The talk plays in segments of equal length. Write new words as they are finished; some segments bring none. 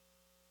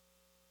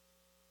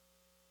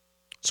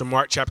So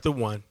Mark chapter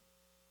 1.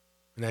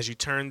 And as you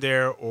turn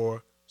there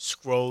or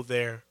scroll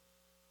there,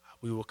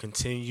 we will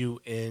continue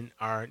in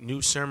our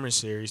new sermon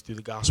series through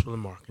the Gospel of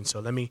Mark. And so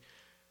let me,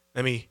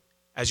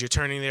 as you're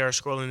turning there or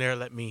scrolling there,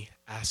 let me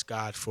ask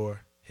God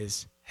for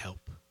his help.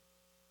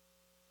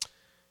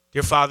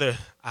 Dear Father,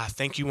 I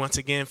thank you once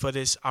again for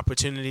this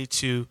opportunity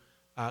to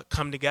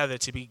come together,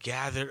 to be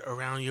gathered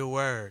around your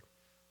word.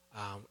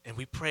 And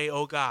we pray,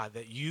 oh God,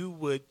 that you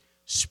would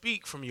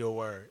speak from your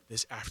word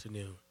this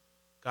afternoon.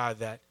 God,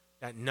 that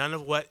none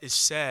of what is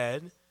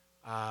said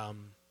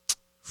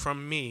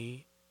from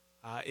me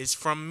is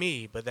from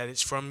me, but that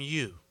it's from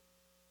you.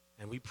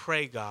 And we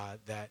pray, God,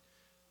 that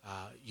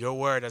your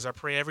word, as I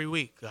pray every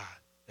week, God,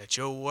 that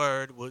your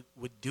word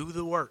would do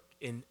the work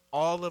in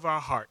all of our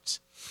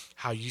hearts,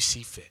 how you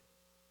see fit.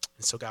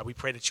 And so, God, we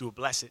pray that you will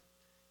bless it,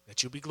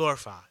 that you'll be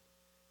glorified.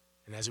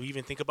 And as we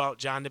even think about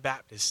John the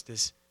Baptist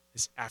this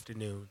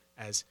afternoon,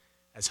 as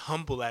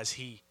humble as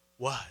he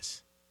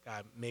was,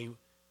 God,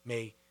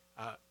 may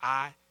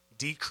I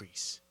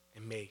decrease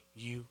and may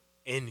you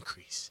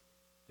increase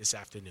this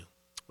afternoon.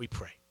 We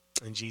pray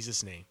in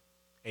Jesus' name.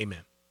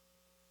 Amen.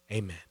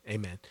 Amen.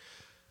 Amen.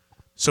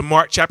 So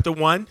Mark chapter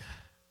 1,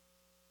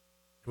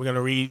 we're going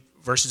to read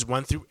verses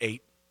 1 through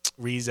 8,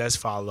 reads as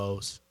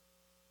follows.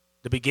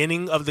 The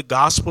beginning of the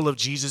gospel of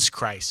Jesus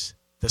Christ,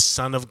 the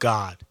Son of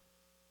God,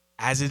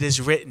 as it is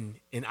written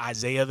in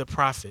Isaiah the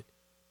prophet,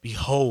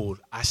 behold,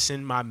 I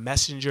send my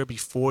messenger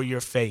before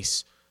your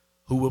face,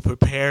 who will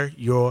prepare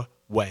your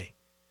way.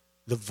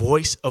 The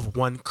voice of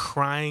one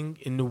crying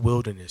in the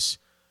wilderness,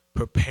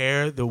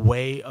 prepare the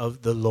way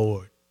of the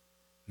Lord.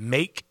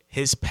 Make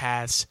his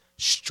paths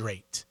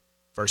straight.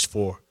 Verse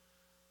 4,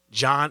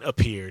 John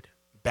appeared,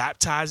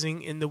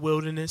 baptizing in the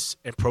wilderness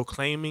and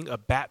proclaiming a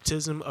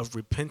baptism of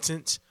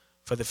repentance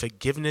for the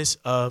forgiveness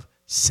of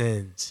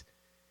sins.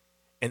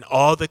 And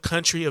all the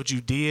country of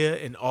Judea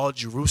and all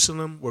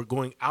Jerusalem were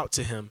going out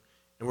to him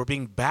and were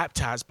being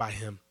baptized by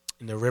him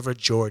in the river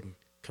Jordan,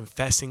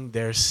 confessing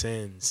their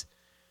sins.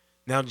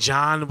 Now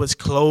John was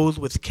clothed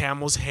with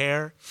camel's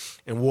hair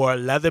and wore a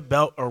leather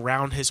belt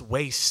around his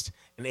waist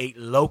and ate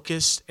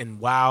locusts and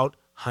wild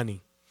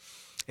honey.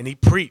 And he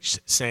preached,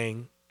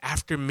 saying,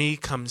 after me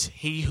comes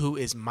he who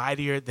is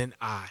mightier than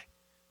I,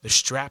 the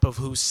strap of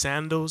whose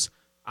sandals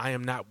I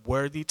am not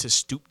worthy to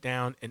stoop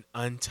down and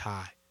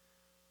untie.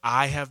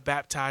 I have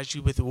baptized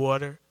you with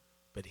water,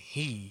 but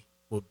he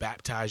will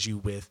baptize you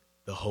with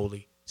the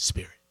Holy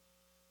Spirit.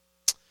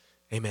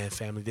 Amen,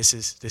 family. This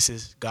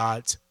is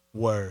God's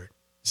word.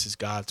 This is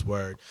God's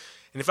word.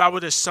 And if I were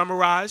to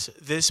summarize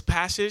this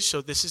passage,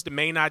 so this is the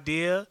main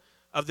idea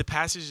of the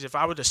passage. If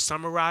I were to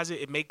summarize it,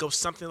 it may go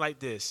something like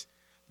this.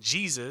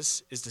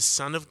 Jesus is the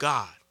Son of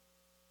God.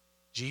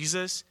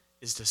 Jesus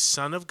is the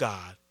Son of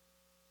God,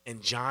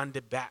 and John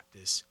the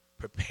Baptist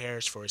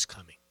prepares for his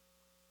coming.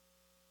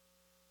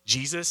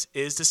 Jesus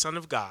is the Son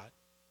of God,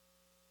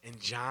 and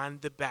John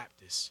the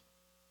Baptist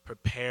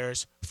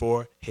prepares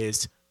for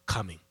his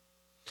coming.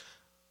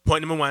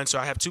 Point number 1, so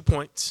I have 2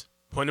 points.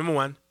 Point number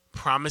 1,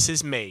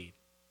 promises made.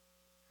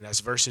 And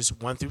that's verses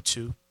 1 through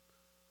 2.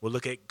 We'll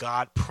look at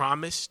God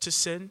promised to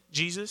send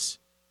Jesus.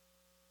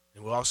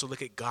 And we'll also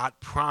look at God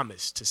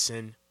promised to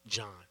send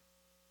John.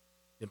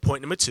 Then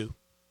point number 2,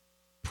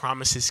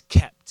 promises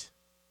kept.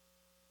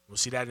 We'll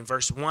see that in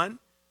verse 1.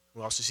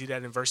 We'll also see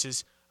that in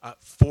verses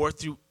 4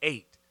 through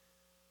 8.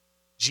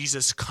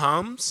 Jesus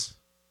comes.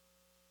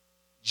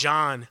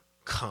 John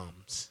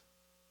comes.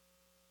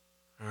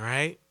 All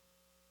right?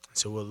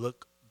 So we'll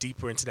look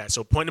deeper into that.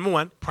 So point number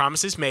 1,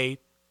 promises made.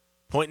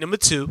 Point number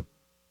 2,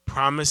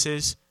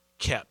 promises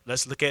kept.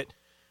 Let's look at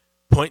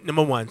point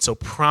number 1. So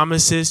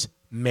promises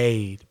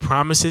made.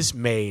 Promises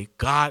made.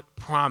 God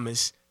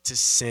promised to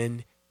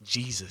send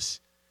Jesus.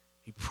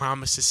 He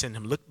promised to send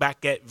him. Look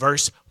back at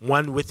verse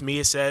 1 with me.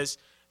 It says,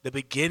 the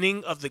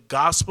beginning of the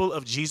gospel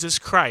of Jesus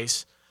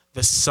Christ,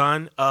 the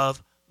Son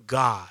of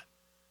God.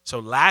 So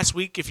last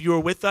week, if you were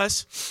with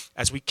us,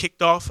 as we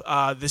kicked off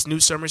this new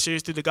sermon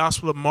series through the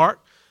Gospel of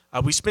Mark,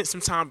 we spent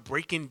some time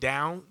breaking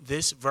down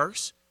this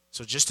verse.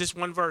 So just this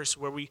one verse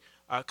where we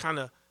kind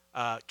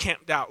of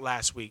camped out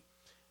last week.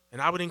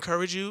 And I would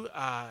encourage you,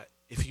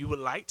 if you would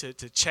like to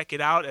check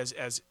it out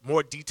as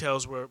more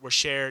details were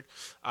shared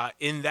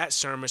in that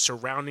sermon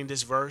surrounding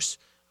this verse.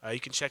 You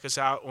can check us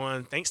out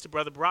on, thanks to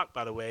Brother Brock,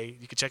 by the way,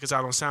 you can check us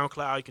out on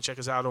SoundCloud. You can check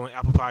us out on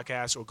Apple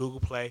Podcasts or Google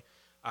Play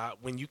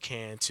when you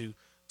can to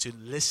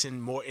listen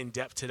more in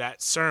depth to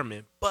that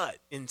sermon. But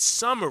in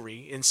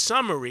summary,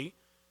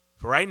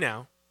 for right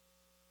now,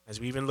 as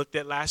we even looked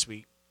at last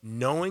week,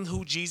 knowing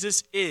who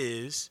Jesus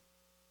is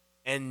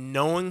and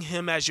knowing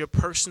him as your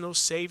personal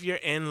Savior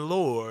and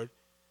Lord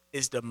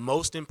is the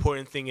most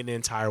important thing in the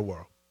entire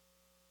world.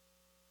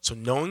 So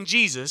knowing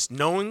Jesus,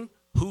 knowing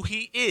who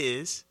he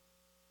is,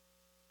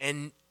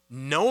 and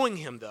knowing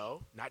him,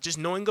 though, not just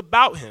knowing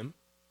about him,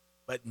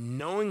 but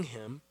knowing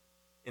him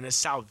in a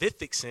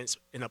salvific sense,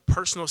 in a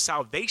personal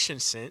salvation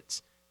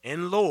sense,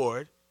 and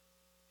Lord,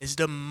 is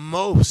the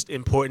most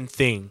important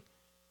thing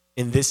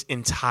in this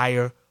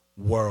entire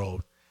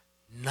world.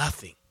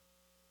 Nothing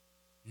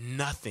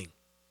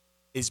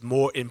is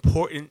more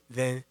important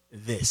than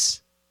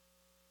this.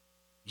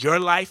 Your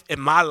life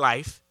and my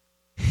life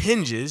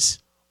hinges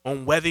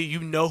on whether you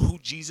know who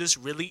Jesus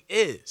really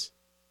is.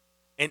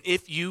 And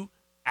if you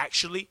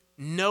actually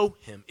know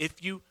him,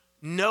 if you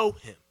know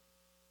him.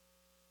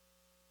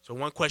 So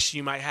one question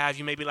you might have,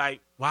 you may be like,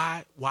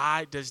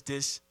 why does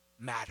this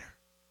matter?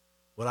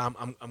 Well,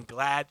 I'm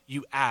glad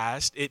you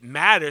asked. It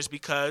matters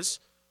because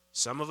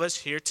some of us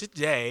here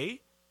today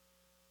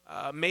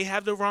may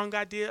have the wrong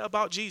idea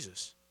about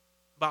Jesus,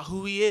 about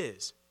who he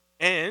is.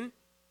 And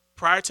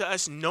prior to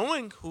us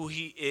knowing who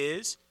he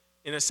is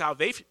in a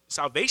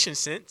salvation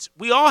sense,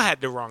 we all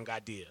had the wrong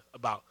idea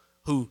about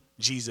who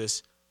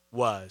Jesus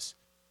was.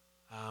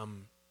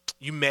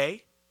 You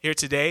may, here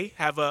today,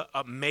 have a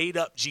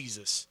made-up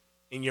Jesus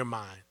in your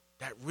mind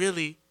that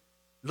really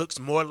looks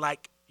more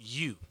like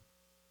you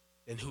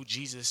than who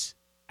Jesus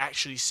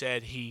actually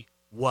said he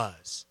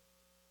was.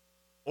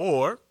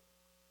 Or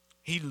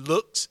he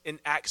looks and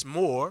acts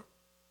more,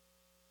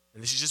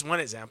 and this is just one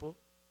example,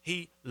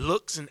 he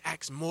looks and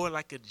acts more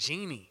like a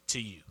genie to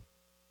you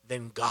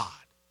than God.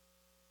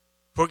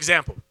 For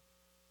example,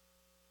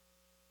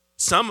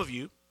 some of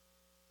you,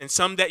 and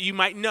some that you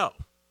might know,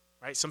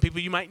 right? Some people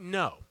you might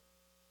know,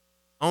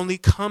 only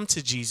come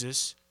to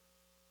Jesus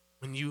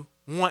when you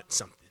want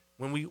something,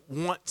 when we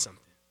want something.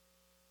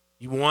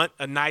 You want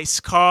a nice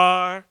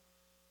car,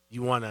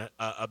 you want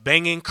a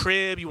banging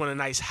crib, you want a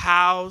nice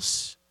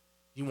house,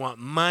 you want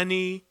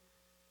money,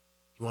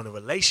 you want a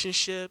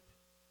relationship,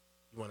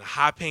 you want a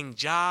high-paying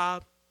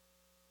job,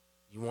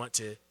 you want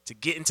to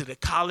get into the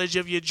college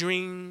of your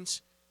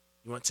dreams,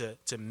 you want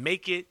to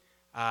make it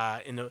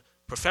in a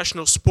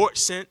professional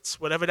sports sense,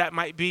 whatever that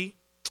might be.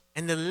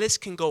 And the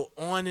list can go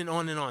on and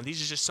on and on.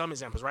 These are just some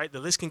examples, right? The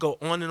list can go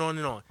on and on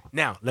and on.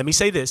 Now, let me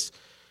say this.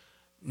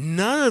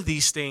 None of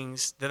these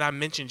things that I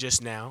mentioned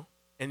just now,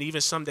 and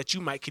even some that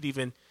you could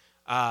even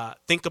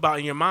think about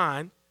in your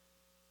mind,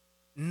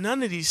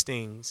 none of these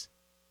things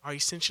are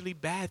essentially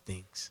bad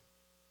things.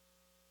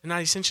 They're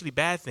not essentially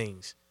bad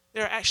things.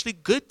 They're actually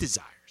good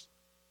desires.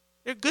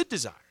 They're good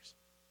desires.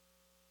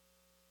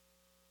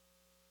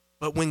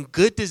 But when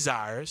good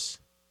desires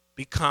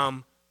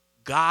become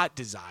God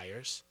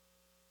desires,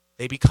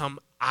 they become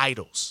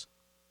idols.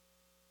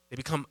 They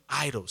become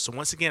idols. So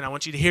once again, I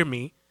want you to hear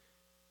me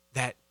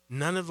that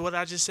none of what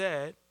I just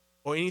said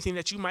or anything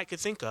that you might could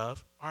think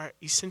of are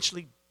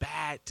essentially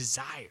bad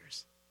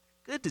desires.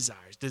 Good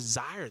desires.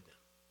 Desire them.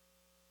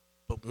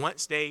 But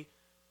once they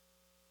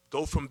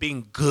go from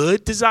being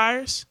good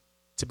desires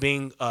to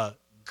being a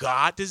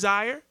God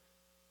desire,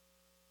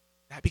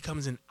 that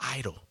becomes an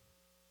idol.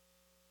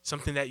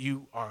 Something that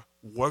you are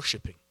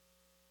worshiping.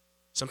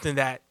 Something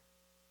that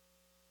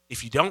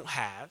if you don't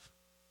have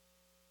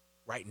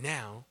right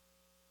now,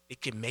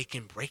 it can make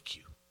and break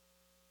you.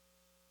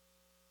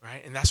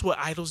 Right? And that's what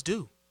idols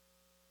do.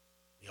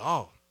 We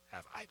all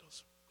have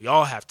idols. We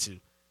all have to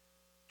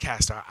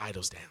cast our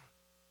idols down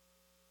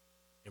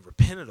and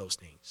repent of those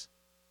things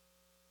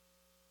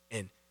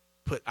and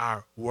put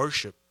our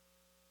worship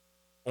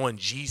on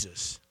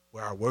Jesus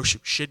where our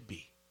worship should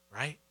be,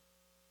 right?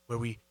 Where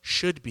we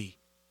should be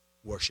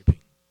worshiping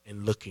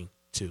and looking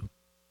to.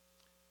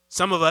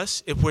 Some of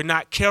us, if we're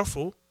not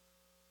careful,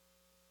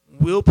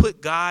 we'll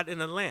put God in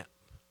a lamp,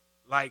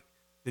 like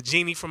the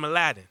genie from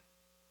Aladdin.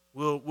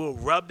 We'll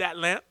rub that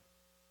lamp,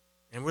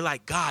 and we're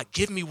like, God,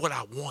 give me what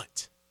I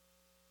want.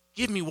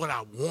 Give me what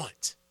I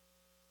want.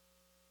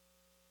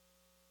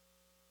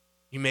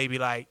 You may be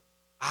like,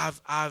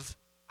 I've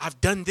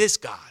done this,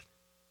 God.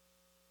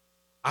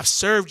 I've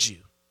served you.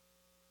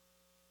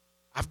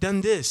 I've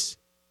done this.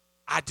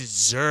 I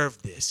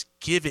deserve this.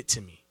 Give it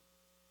to me.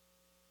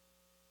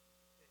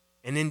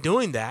 And in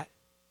doing that,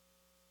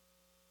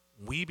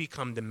 we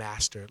become the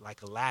master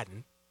like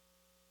Aladdin,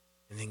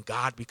 and then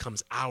God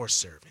becomes our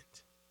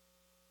servant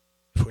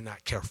if we're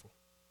not careful.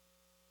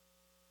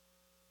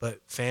 But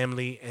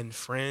family and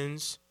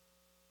friends,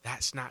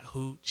 that's not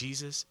who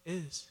Jesus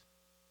is.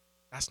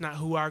 That's not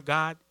who our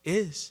God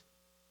is.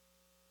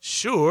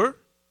 Sure,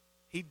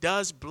 he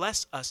does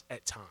bless us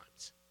at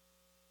times.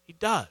 He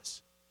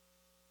does.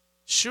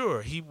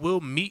 Sure, he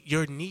will meet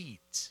your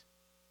needs.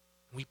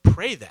 We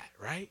pray that,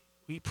 right?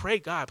 We pray,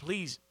 God,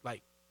 please,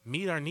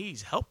 meet our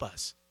needs. Help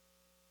us.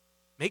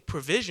 Make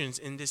provisions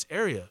in this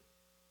area.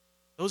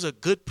 Those are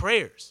good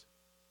prayers.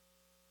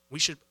 We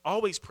should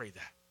always pray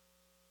that.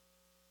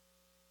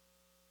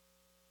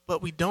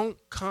 But we don't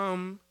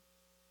come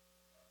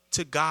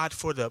to God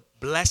for the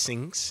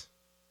blessings.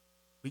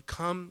 We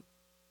come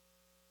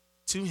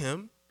to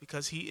him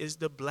because he is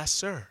the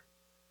blesser.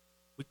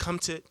 We come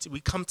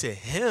to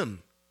him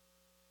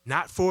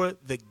not for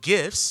the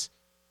gifts,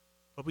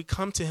 but we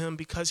come to him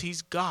because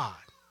he's God.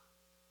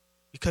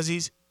 Because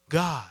he's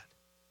God.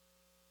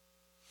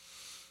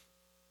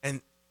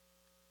 And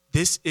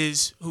this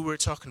is who we're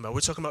talking about.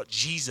 We're talking about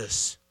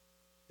Jesus,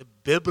 the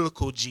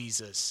biblical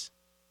Jesus.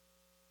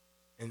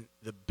 And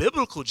the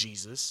biblical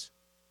Jesus,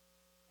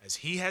 as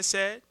he has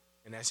said,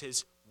 and as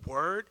his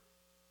word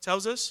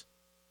tells us,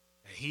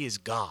 that he is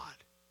God.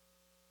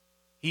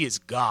 He is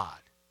God.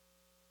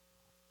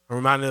 I'm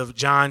reminded of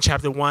John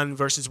chapter 1,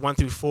 verses 1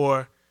 through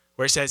 4,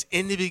 where it says,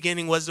 in the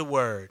beginning was the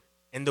Word,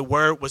 and the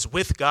Word was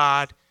with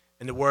God,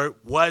 and the Word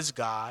was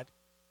God.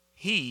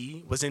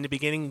 He was in the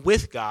beginning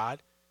with God.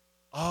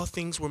 All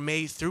things were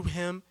made through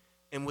him,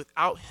 and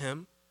without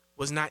him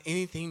was not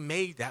anything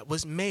made that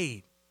was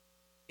made.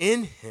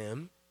 In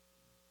him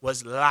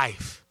was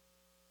life,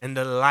 and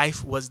the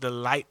life was the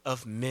light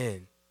of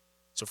men.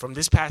 So from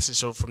this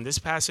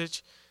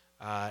passage,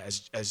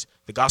 as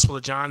the Gospel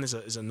of John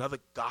is another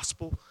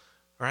gospel,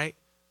 right?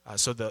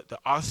 So the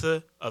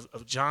author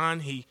of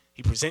John, he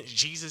presents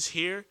Jesus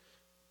here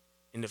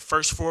in the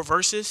first 4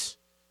 verses.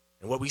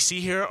 And what we see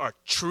here are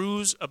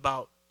truths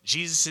about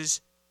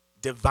Jesus'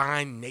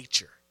 divine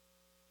nature,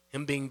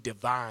 him being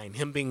divine,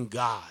 him being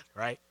God,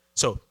 right?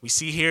 So we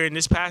see here in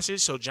this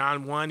passage, so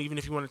John 1, even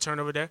if you want to turn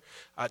over there,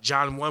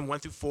 John 1, 1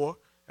 through 4,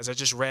 as I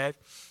just read,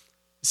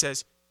 it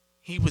says,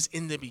 he was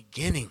in the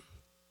beginning.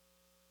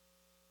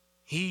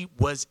 He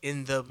was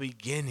in the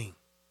beginning.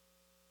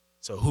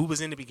 So who was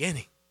in the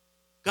beginning?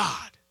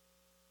 God.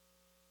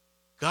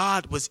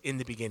 God was in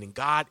the beginning.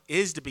 God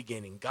is the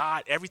beginning.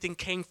 God, everything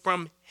came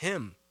from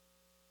him.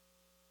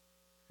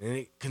 And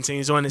it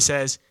continues on, it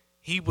says,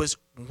 he was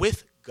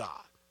with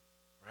God,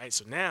 right?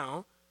 So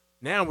now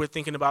we're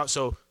thinking about,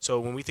 so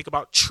when we think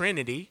about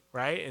Trinity,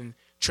 right? And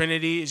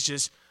Trinity is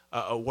just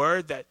a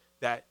word that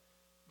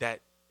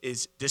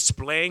is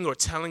displaying or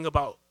telling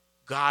about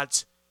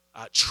God's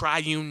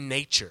triune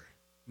nature,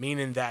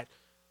 meaning that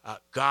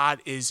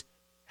God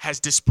has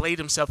displayed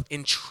himself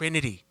in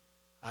Trinity,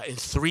 in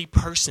 3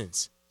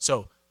 persons.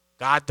 So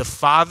God the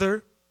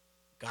Father,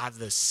 God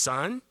the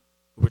Son,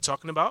 who we're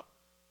talking about,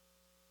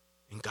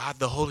 and God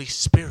the Holy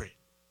Spirit.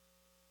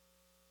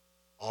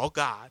 All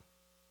God,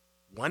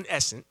 one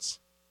essence,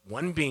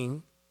 one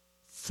being,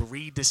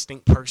 3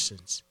 distinct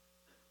persons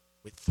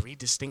with 3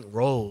 distinct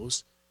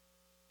roles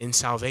in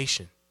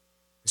salvation.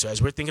 So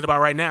as we're thinking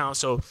about right now,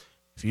 so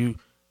if you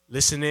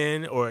listen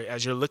in or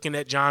as you're looking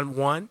at John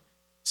 1, it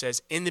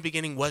says, in the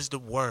beginning was the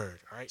Word.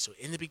 All right, so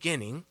in the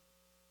beginning,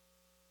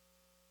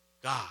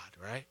 God,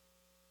 right?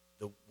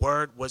 The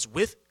Word was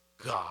with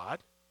God.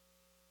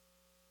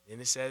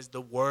 And it says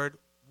the Word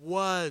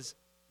was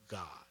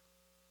God.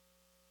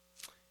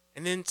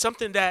 And then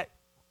something that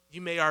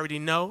you may already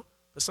know,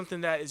 but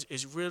something that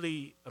is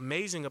really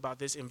amazing about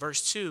this in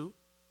verse 2,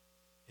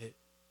 you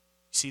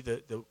see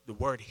the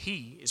word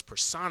he is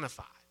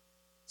personified.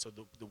 So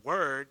the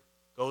word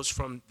goes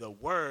from the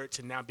word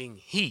to now being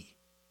he.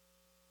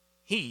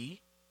 He,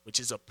 which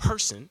is a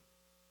person,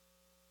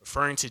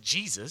 referring to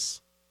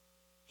Jesus,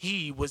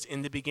 he was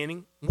in the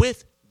beginning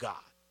with God.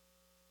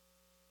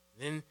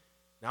 Then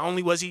not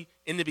only was he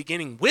in the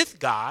beginning with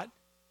God,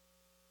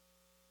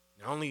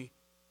 not only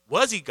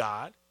was he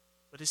God,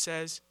 but it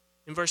says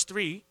in verse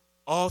 3,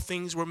 all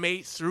things were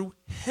made through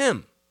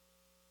him.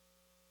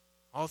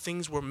 All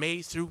things were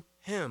made through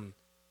him.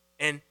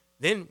 And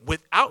then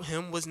without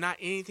him was not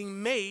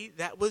anything made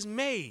that was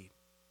made.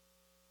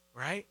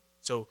 Right?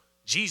 So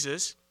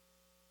Jesus,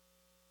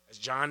 as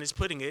John is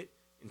putting it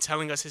and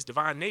telling us his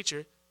divine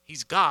nature,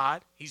 he's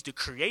God. He's the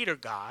creator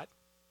God.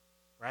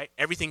 Right?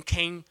 Everything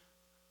came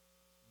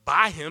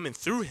by him and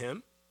through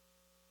him.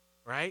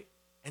 Right?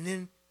 And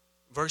then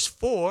verse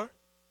 4,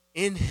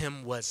 in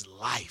him was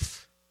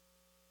life.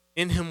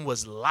 In him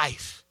was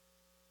life.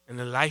 And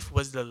the life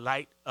was the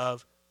light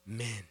of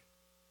men.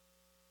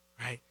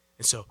 Right?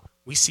 And so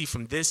we see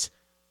from these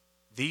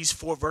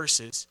 4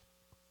 verses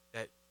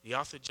that the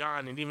author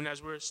John, and even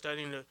as we're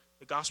studying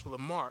the Gospel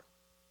of Mark,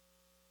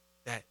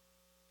 that,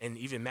 and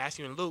even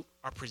Matthew and Luke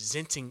are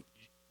presenting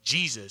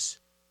Jesus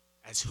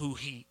as who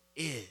he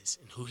is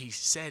and who he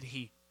said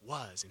he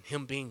was, and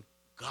him being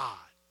God,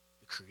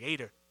 the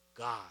creator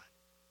God.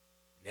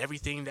 And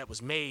everything that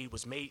was made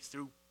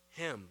through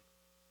him,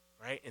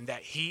 right? And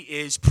that he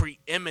is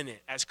preeminent,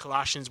 as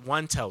Colossians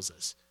 1 tells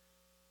us.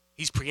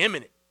 He's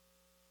preeminent,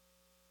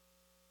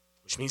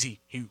 which means he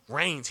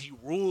reigns, he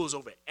rules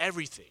over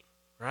everything,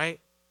 right?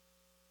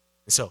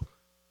 And so,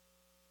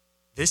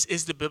 this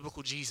is the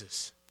biblical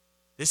Jesus.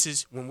 This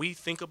is, when we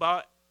think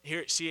about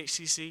here at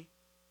CHCC,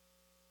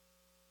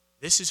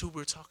 this is who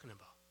we're talking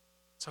about.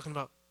 Talking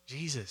about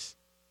Jesus,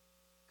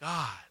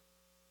 God.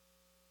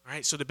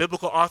 Right? So the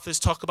biblical authors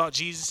talk about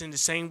Jesus in the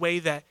same way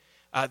that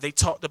they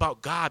talked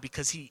about God,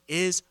 because he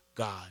is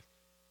God.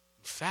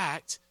 In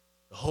fact,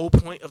 the whole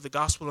point of the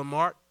Gospel of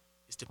Mark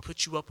is to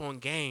put you up on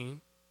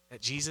game that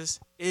Jesus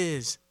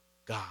is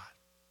God.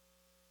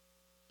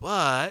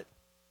 But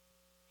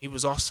he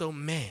was also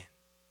man.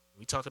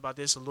 We talked about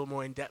this a little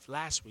more in depth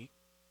last week.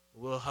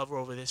 We'll hover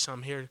over this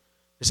some here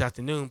this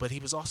afternoon, but he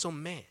was also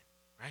man,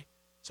 right?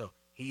 So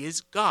he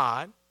is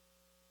God.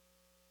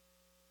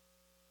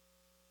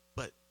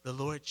 But the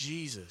Lord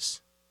Jesus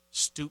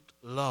stooped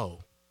low.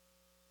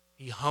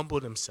 He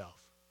humbled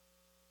himself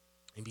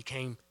and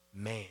became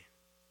man,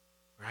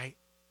 right?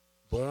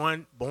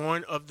 Born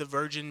of the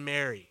Virgin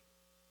Mary,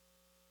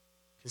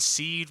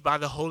 conceived by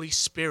the Holy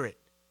Spirit,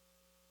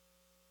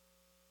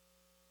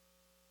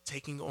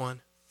 taking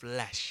on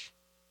flesh,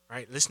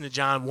 right? Listen to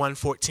John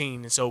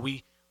 1:14. And so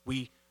we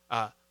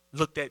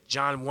looked at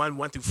John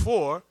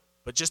 1:1-4,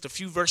 but just a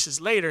few verses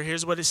later,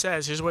 here's what it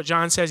says. Here's what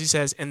John says. He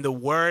says, and the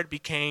word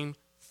became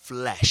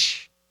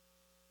flesh.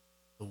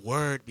 The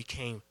word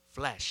became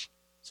flesh.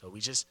 So we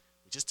just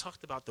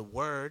talked about the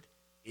word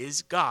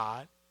is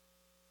God,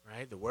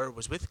 right? The word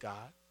was with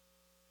God.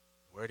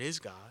 The word is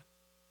God.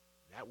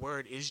 That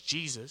word is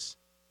Jesus.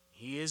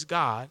 He is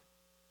God.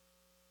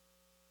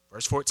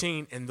 Verse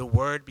 14, and the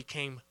word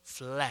became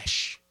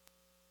flesh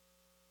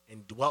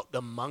and dwelt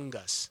among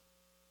us,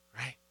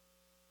 right?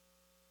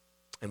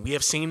 And we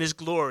have seen his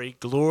glory,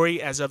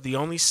 glory as of the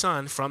only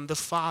Son from the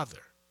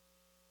Father,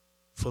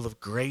 full of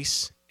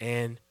grace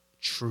and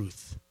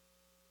truth.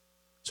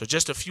 So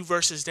just a few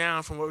verses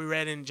down from what we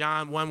read in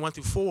John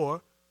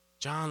 1:1-4,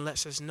 John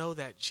lets us know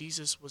that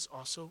Jesus was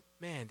also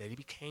man, that he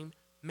became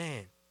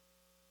man.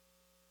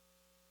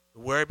 The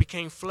word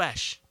became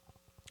flesh.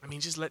 I mean,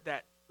 just let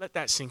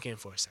that sink in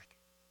for a second.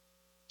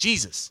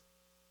 Jesus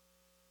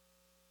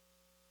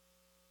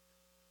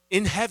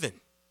in heaven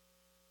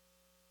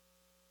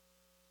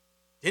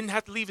didn't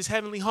have to leave his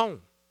heavenly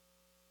home.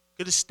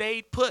 Could have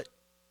stayed put.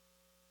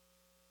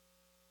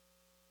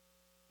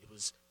 It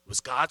was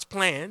God's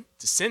plan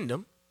to send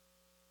him.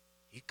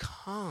 He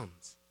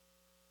comes.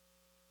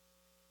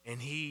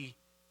 And he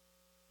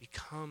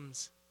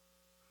becomes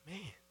a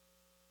man.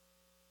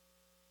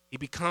 He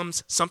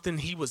becomes something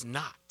he was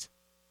not.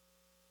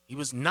 He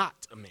was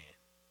not a man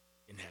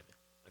in heaven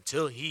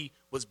until he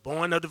was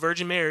born of the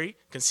Virgin Mary,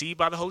 conceived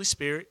by the Holy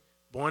Spirit,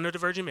 born of the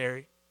Virgin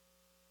Mary,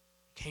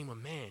 became a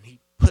man. He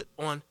put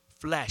on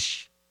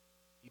flesh.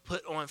 He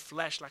put on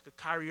flesh like a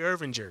Kyrie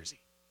Irving jersey.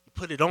 He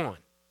put it on.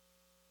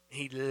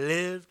 He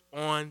lived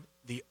on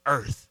the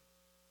earth.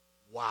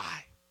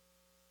 Why?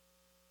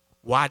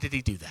 Why did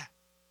he do that?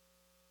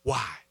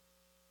 Why?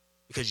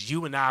 Because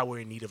you and I were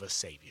in need of a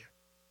Savior.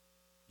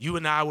 You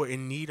and I were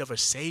in need of a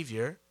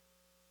Savior.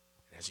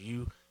 If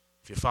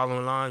you're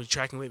following along, you're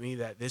tracking with me,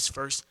 that this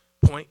first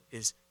point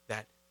is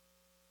that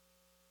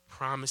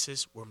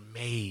promises were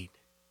made.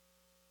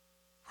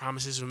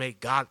 Promises were made.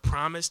 God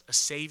promised a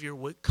Savior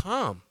would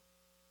come.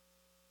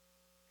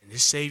 And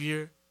this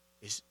Savior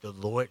is the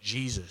Lord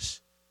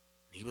Jesus.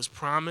 He was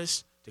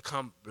promised to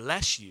come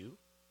bless you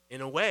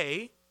in a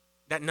way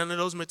that none of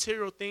those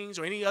material things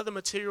or any other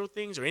material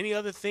things or any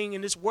other thing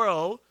in this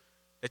world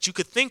that you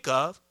could think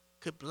of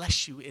could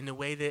bless you in the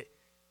way that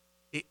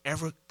it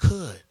ever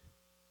could.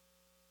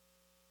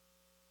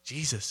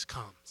 Jesus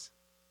comes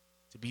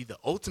to be the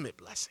ultimate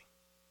blessing,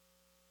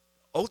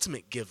 the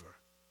ultimate giver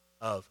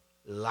of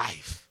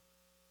life.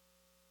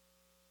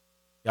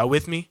 Y'all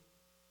with me?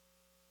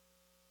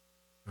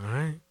 All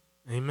right.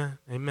 Amen.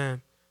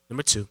 Amen.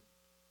 Number 2.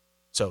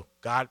 So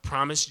God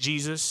promised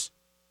Jesus.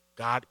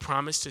 God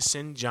promised to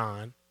send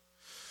John.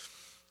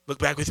 Look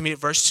back with me at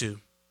verse 2.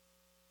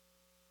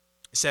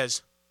 It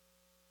says,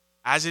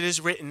 as it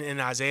is written in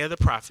Isaiah the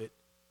prophet,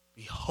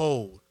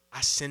 behold,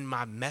 I send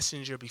my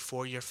messenger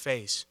before your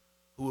face,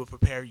 who will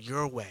prepare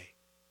your way.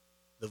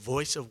 The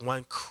voice of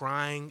one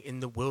crying in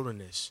the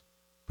wilderness,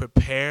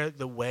 prepare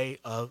the way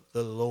of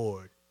the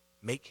Lord.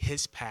 Make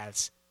his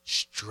paths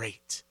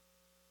straight.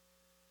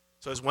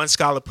 So as one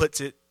scholar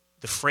puts it,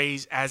 the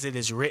phrase as it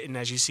is written,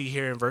 as you see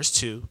here in verse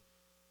 2,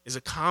 is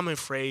a common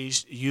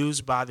phrase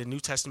used by the New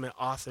Testament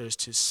authors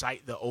to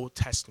cite the Old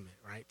Testament,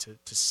 right?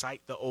 To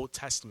cite the Old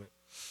Testament.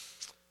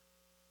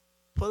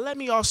 But let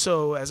me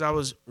also, as I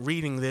was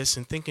reading this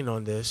and thinking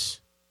on this,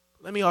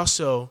 let me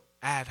also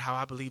add how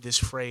I believe this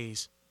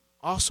phrase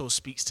also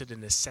speaks to the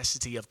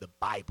necessity of the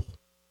Bible,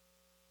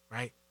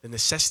 right? The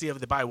necessity of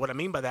the Bible. What I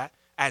mean by that,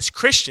 as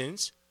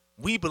Christians,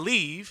 we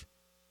believe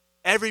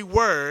every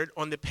word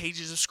on the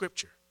pages of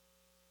Scripture.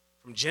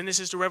 From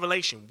Genesis to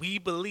Revelation, we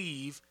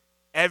believe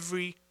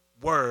every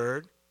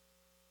word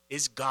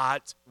is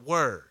God's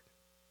word.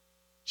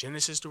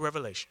 Genesis to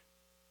Revelation.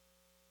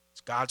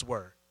 It's God's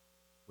word.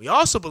 We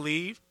also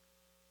believe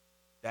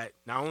that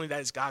not only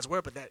that it's God's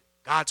word, but that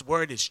God's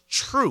word is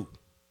true.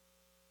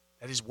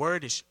 That his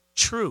word is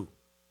true.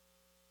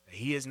 That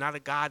he is not a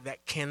God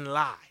that can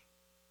lie.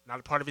 Not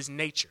a part of his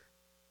nature.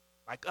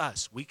 Like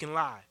us, we can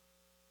lie.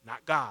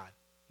 Not God.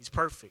 He's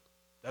perfect.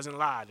 Doesn't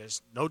lie.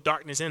 There's no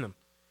darkness in him.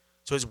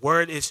 So his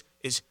word is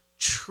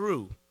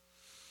true.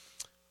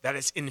 That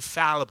it's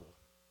infallible.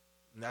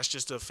 And that's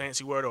just a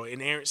fancy word, or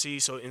inerrancy.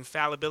 So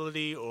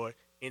infallibility or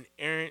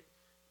inerrant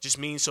just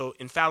means, so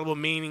infallible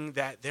meaning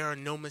that there are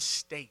no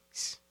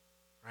mistakes,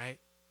 right?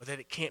 Or that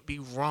it can't be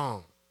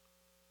wrong,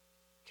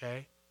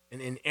 okay? And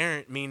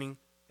inerrant meaning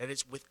that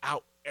it's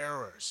without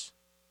errors.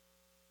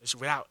 It's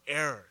without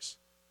errors.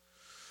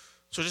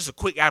 So just a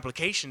quick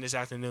application this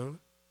afternoon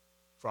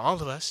for all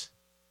of us,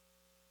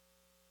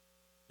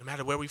 no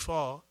matter where we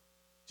fall,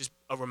 just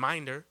a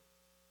reminder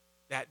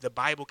that the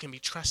Bible can be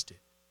trusted.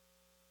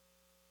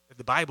 That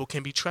the Bible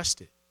can be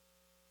trusted.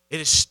 It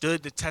has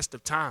stood the test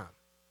of time.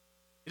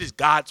 It is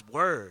God's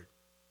word.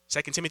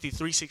 2 Timothy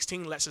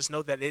 3:16 lets us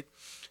know that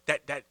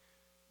that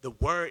the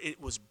word, it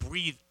was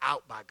breathed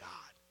out by God.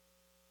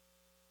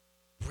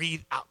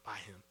 Breathed out by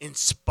him.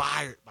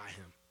 Inspired by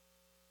him.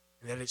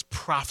 And that it's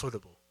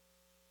profitable.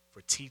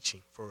 for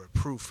teaching, for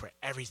reproof, for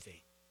everything.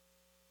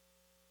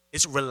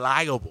 It's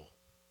reliable.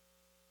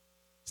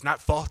 It's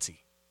not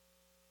faulty.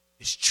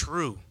 It's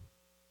true.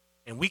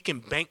 And we can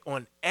bank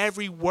on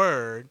every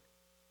word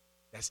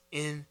that's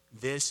in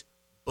this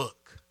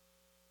book,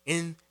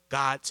 in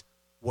God's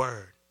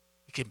word.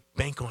 We can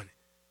bank on it.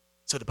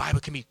 So the Bible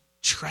can be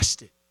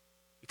trusted.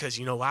 Because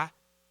you know why?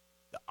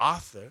 The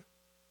author,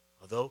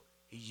 although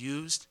he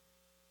used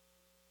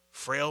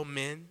frail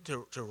men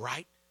to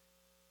write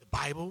the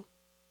Bible,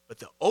 but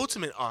the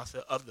ultimate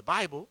author of the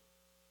Bible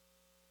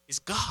is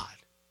God.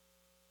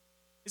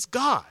 It's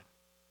God.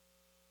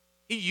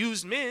 He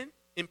used men,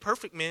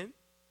 imperfect men,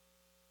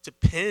 to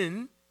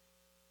pen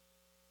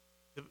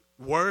the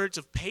words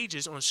of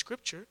pages on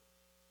Scripture.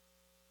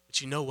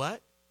 But you know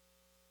what?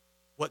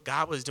 What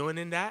God was doing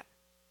in that,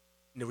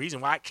 and the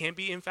reason why it can't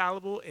be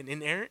infallible and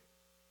inerrant,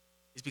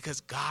 is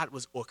because God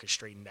was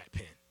orchestrating that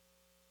pen.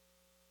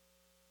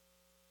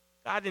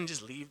 God didn't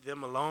just leave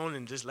them alone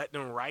and just let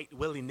them write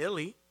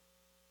willy-nilly.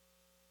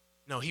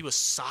 No, he was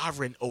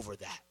sovereign over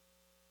that.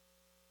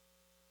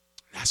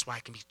 And that's why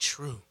it can be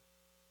true.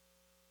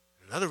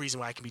 Another reason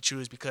why it can be true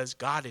is because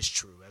God is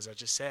true, as I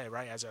just said,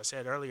 right? As I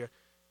said earlier,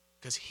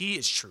 because he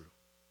is true.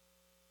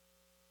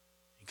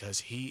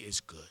 Because he is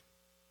good.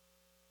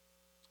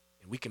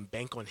 And we can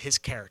bank on his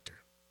character,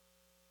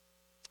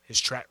 his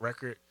track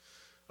record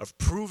of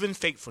proven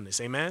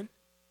faithfulness. Amen?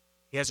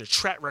 He has a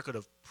track record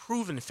of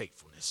proven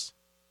faithfulness.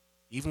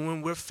 Even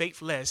when we're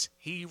faithless,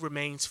 he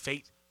remains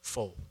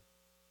faithful.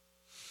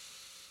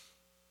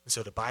 And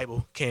so the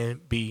Bible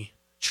can be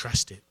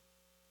trusted.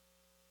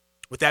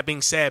 With that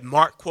being said,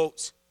 Mark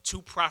quotes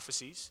two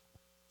prophecies.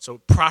 So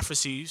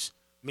prophecies,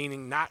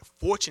 meaning not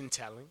fortune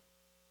telling.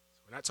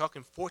 We're not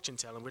talking fortune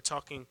telling. We're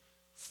talking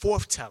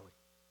forthtelling.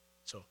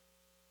 So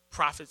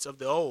prophets of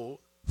the old,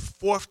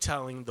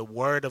 forthtelling the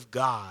word of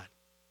God.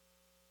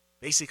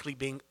 Basically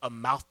being a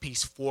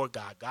mouthpiece for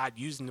God. God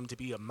using them to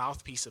be a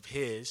mouthpiece of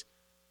his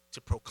to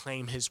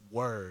proclaim his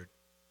word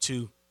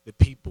to the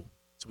people.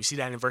 So we see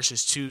that in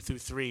verses 2 through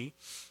 3.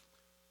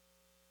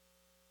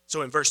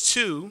 So in verse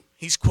 2,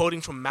 he's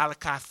quoting from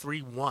Malachi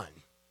 3:1,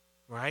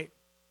 right?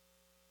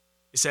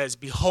 It says,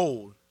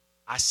 "Behold,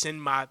 I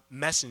send my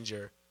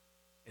messenger,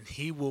 and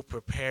he will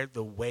prepare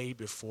the way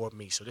before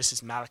me." So this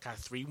is Malachi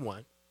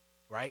 3:1,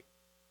 right?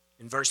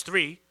 In verse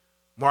 3,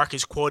 Mark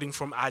is quoting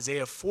from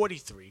Isaiah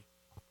 43.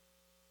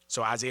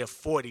 So Isaiah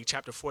 40,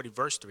 chapter 40,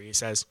 verse 3, it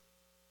says,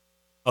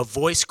 "A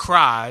voice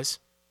cries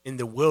in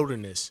the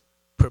wilderness,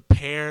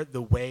 prepare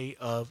the way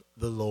of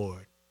the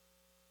Lord.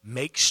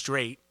 Make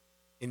straight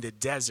in the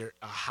desert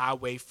a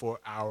highway for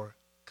our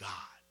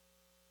God."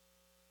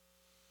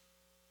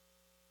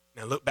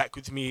 Now look back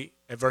with me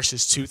at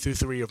verses 2 through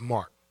 3 of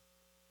Mark.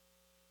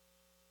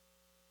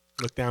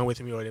 Look down with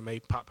me, or it may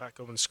pop back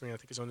up on the screen. I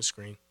think it's on the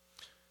screen.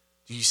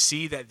 Do you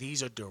see that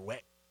these are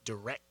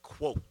direct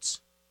quotes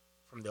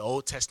from the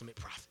Old Testament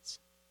prophets?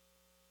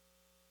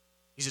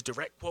 These are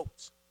direct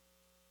quotes.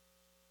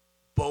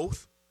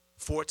 Both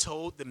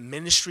foretold the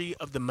ministry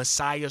of the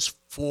Messiah's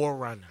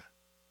forerunner.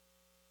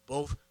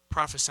 Both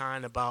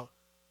prophesying about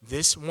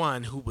this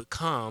one who would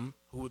come,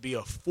 who would be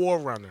a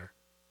forerunner,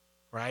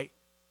 right,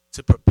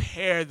 to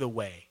prepare the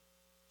way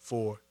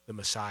for the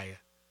Messiah.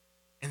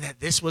 And that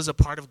this was a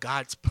part of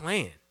God's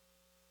plan.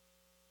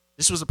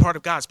 This was a part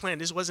of God's plan.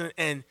 This wasn't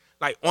an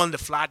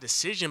on-the-fly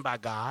decision by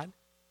God.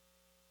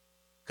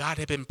 God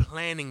had been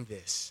planning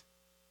this.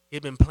 He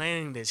had been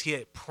planning this. He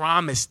had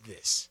promised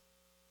this.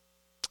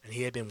 And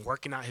he had been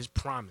working out his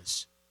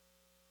promise,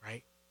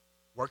 right?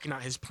 Working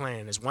out his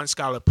plan. As one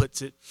scholar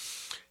puts it,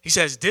 he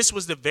says, this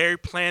was the very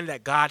plan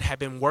that God had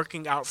been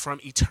working out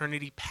from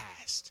eternity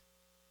past.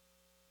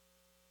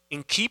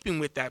 In keeping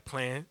with that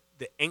plan,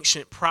 the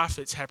ancient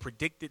prophets had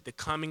predicted the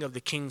coming of the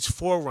king's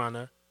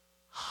forerunner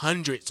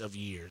hundreds of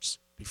years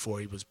before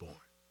he was born.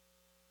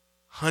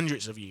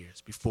 Hundreds of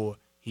years before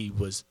he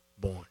was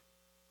born.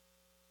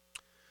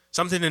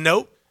 Something to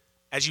note,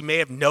 as you may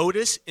have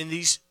noticed in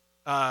these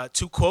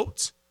two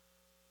quotes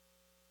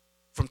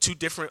from two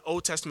different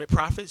Old Testament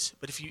prophets,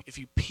 but if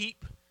you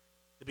peep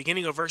the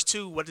beginning of verse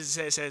 2, what does it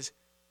say? It says,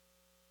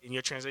 in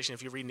your translation,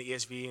 if you're reading the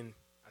ESV, and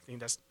I think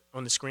that's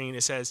on the screen,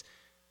 it says,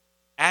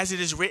 as it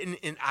is written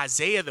in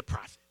Isaiah the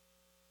prophet,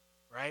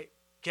 right?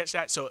 Catch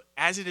that? So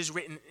as it is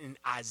written in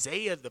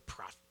Isaiah the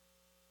prophet,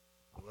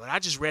 what I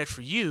just read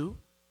for you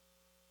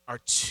are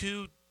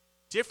two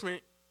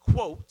different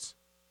quotes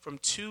from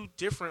two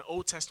different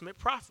Old Testament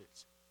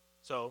prophets.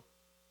 So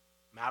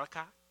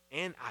Malachi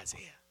and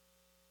Isaiah.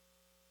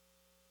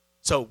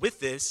 So with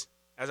this,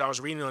 as I was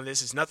reading on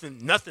this, it's nothing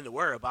to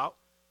worry about.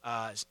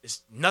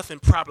 It's nothing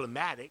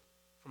problematic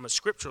from a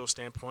scriptural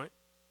standpoint.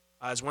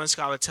 As one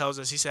scholar tells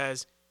us, he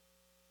says,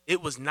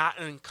 it was not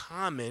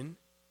uncommon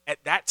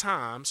at that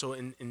time, so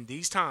in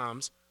these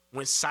times,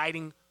 when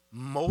citing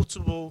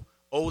multiple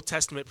Old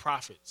Testament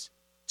prophets,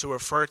 to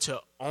refer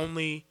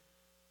only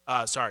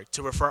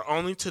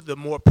to the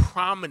more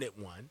prominent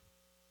one,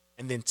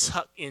 and then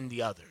tuck in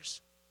the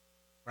others,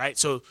 right?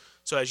 So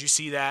as you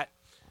see that,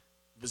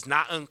 it was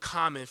not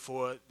uncommon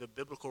for the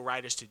biblical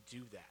writers to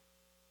do that,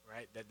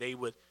 right? That they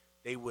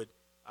would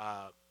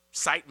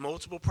cite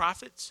multiple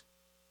prophets,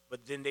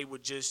 but then they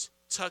would just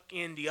tuck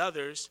in the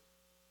others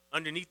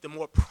underneath the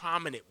more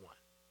prominent one.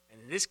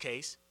 And in this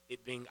case,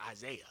 it being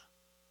Isaiah.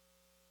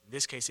 In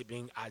this case, it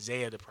being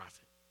Isaiah the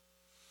prophet.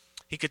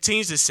 He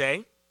continues to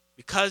say,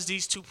 because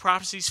these two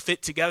prophecies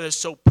fit together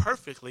so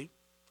perfectly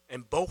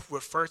and both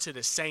refer to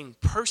the same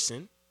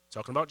person,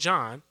 talking about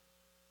John,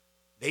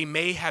 they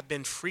may have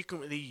been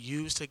frequently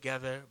used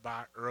together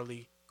by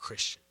early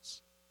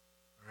Christians.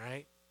 All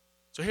right?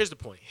 So here's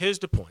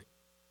the point.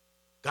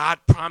 God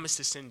promised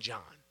to send John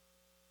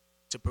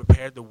to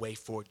prepare the way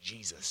for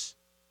Jesus.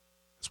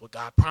 That's what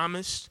God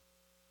promised.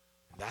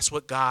 And that's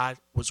what God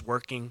was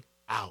working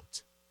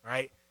out.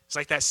 Right? It's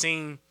like that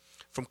scene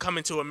from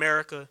Coming to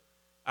America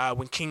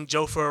when King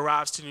Joffer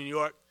arrives to New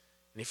York.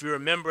 And if you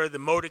remember the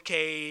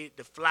motorcade,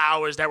 the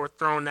flowers that were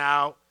thrown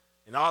out,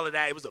 and all of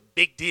that, it was a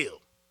big deal.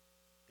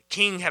 The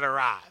king had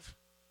arrived,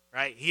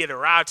 right? He had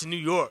arrived to New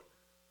York.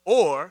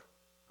 Or,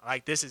 I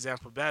like this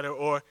example better,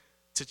 or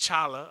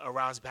T'Challa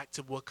arrives back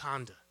to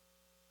Wakanda,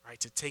 right,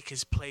 to take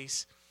his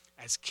place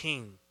as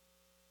king.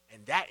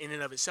 And that in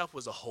and of itself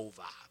was a whole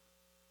vibe.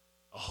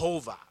 A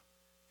whole vibe.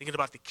 Thinking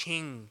about the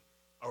king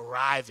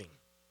arriving,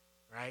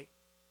 right,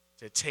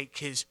 to take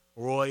his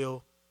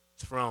royal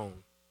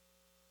throne.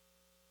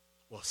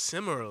 Well,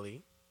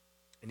 similarly,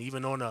 and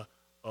even on a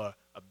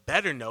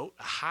better note,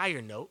 a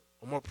higher note,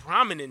 a more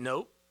prominent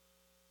note,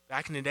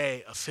 back in the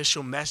day,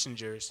 official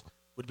messengers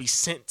would be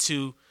sent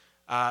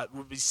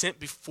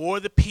before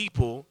the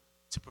people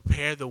to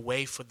prepare the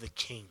way for the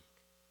king,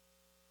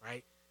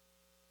 right?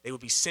 They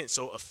would be sent,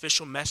 so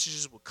official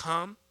messengers would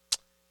come,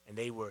 and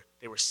they were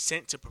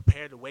sent to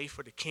prepare the way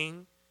for the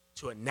king,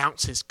 to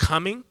announce his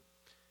coming,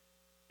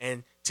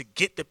 and to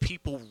get the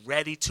people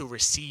ready to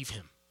receive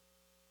him,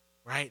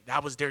 right?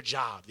 That was their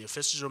job. The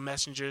official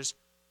messengers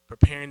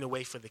preparing the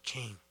way for the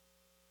king,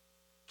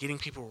 getting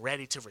people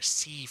ready to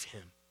receive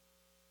him.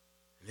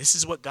 And this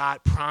is what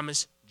God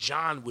promised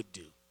John would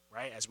do,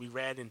 right? As we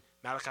read in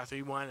Malachi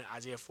 3:1 and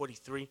Isaiah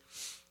 43,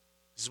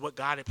 this is what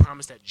God had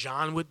promised that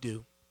John would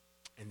do,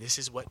 and this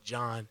is what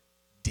John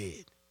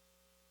did.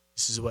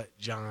 This is what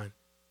John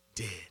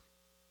did,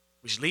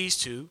 which leads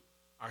to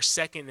our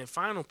second and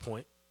final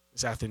point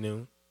this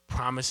afternoon: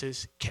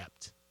 promises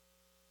kept.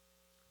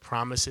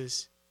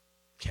 Promises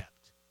kept.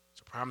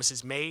 So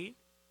promises made,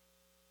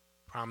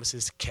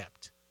 promises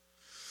kept.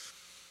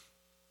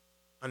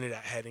 Under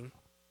that heading,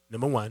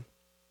 number one,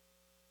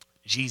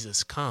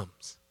 Jesus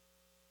comes.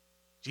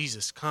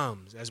 Jesus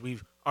comes. As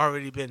we've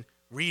already been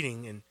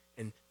reading and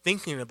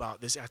thinking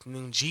about this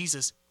afternoon,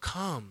 Jesus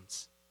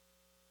comes.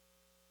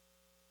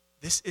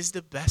 This is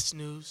the best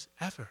news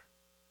ever.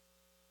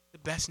 The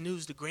best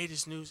news, the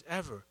greatest news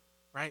ever,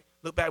 right?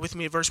 Look back with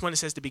me at verse 1. It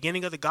says, the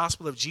beginning of the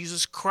gospel of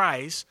Jesus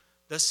Christ,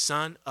 the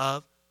Son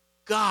of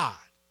God.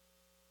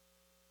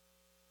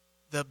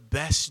 The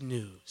best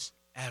news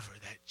ever,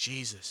 that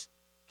Jesus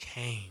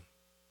came.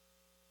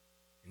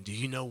 And do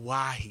you know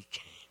why he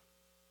came?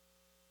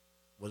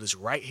 Well, it's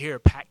right here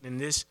packed in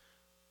this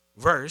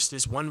verse,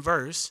 this one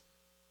verse.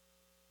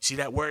 You see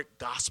that word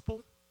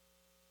gospel?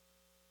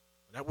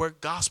 That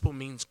word gospel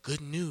means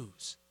good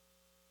news.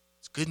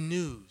 It's good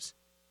news.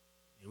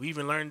 And we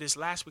even learned this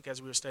last week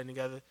as we were studying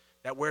together.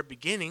 That word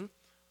beginning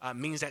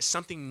means that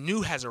something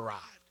new has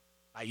arrived.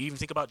 You even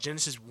think about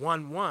Genesis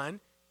 1:1,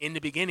 in the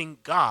beginning,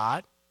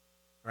 God,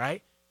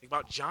 right? Think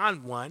about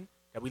John 1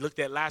 that we looked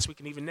at last week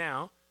and even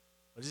now.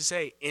 What does it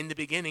say? In the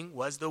beginning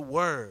was the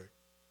Word.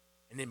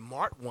 And then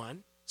Mark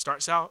 1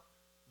 starts out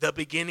the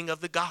beginning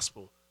of the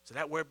gospel. So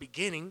that word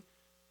beginning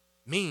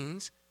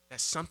means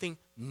that something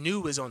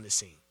new is on the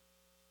scene.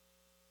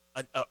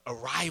 An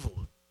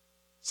arrival.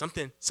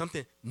 Something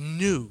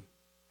new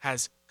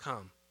has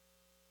come.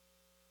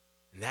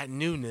 And that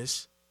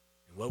newness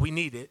and what we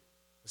needed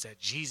was that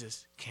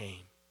Jesus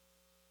came.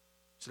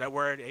 So that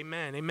word,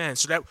 amen.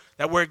 So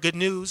that word good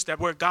news, that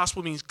word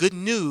gospel means good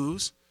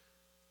news.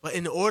 But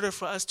in order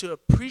for us to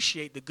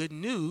appreciate the good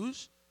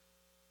news,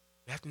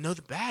 we have to know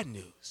the bad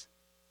news.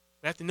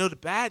 We have to know the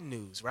bad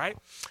news, right?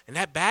 And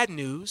that bad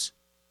news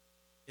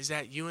is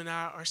that you and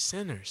I are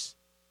sinners.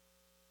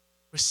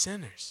 We're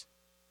sinners.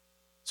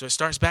 So it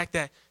starts back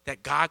that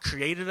God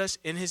created us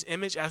in his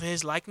image, after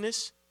his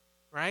likeness,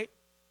 right?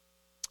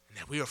 And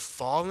that we are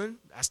fallen.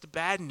 That's the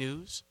bad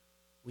news.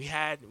 We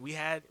had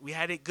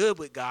it good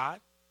with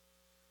God.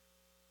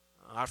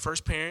 Our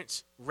first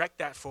parents wrecked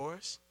that for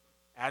us,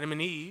 Adam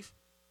and Eve.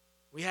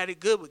 We had it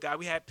good with God.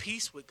 We had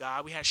peace with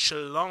God. We had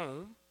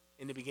shalom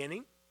in the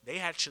beginning. They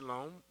had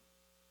shalom.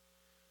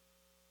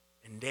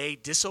 And they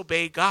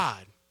disobeyed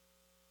God.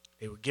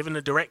 They were given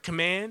a direct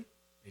command.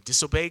 They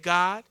disobeyed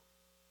God.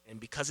 And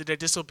because of their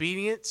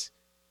disobedience,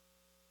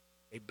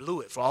 they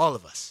blew it for all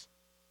of us.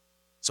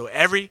 So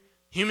every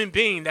human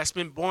being that's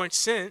been born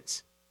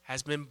since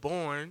has been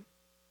born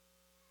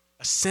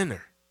a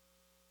sinner.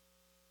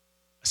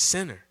 A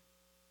sinner.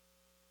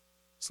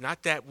 It's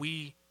not that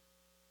we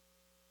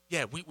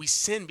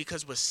sin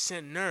because we're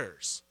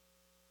sinners.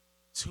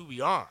 It's who we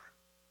are.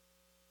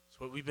 It's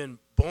what we've been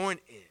born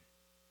in.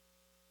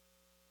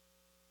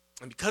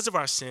 And because of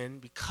our sin,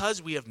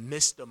 because we have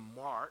missed the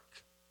mark,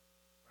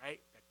 right,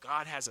 that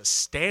God has a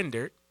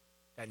standard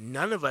that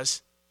none of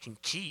us can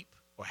keep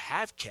or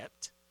have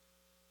kept,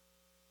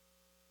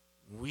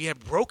 we have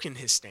broken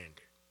his standard.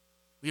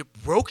 We have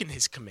broken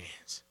his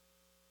commands.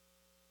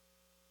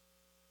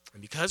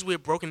 And because we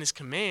have broken his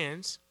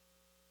commands,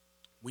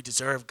 we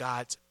deserve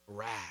God's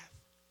wrath.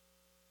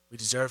 We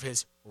deserve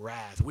his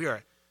wrath. We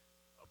are,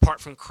 apart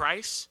from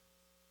Christ,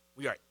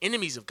 we are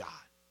enemies of God.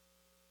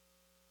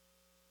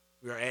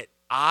 We are at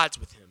odds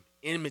with him,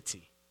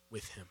 enmity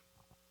with him.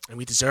 And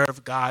we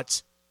deserve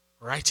God's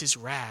righteous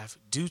wrath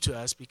due to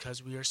us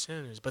because we are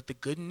sinners. But the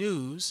good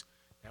news,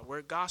 that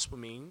word gospel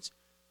means,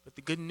 but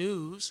the good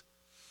news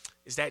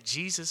is that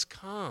Jesus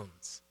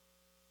comes.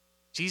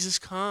 Jesus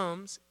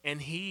comes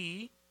and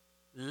he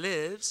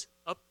lives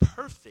a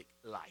perfect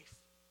life,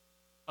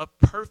 a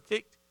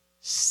perfect,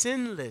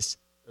 sinless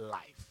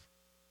life,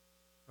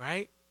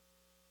 right?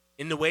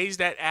 In the ways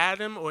that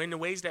Adam, or in the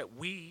ways that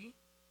we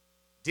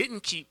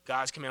didn't keep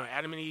God's command,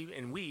 Adam and Eve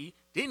and we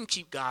didn't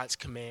keep God's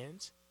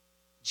commands,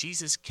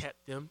 Jesus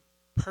kept them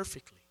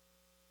perfectly.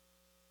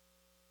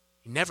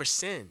 He never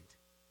sinned.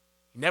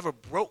 He never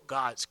broke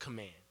God's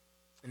command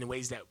in the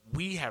ways that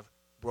we have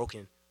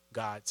broken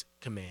God's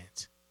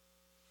commands.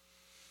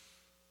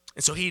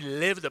 And so he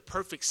lived a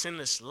perfect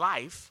sinless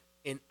life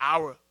in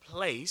our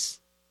place,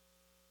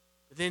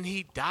 but then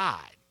he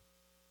died.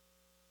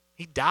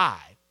 He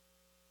died.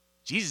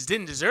 Jesus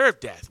didn't deserve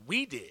death.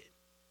 We did.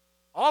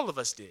 All of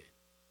us did.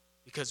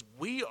 Because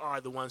we are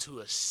the ones who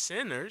are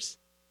sinners.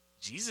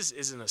 Jesus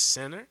isn't a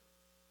sinner,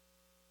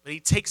 but he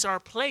takes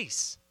our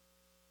place.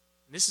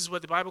 And this is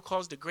what the Bible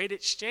calls the great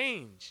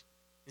exchange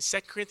in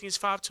 2 Corinthians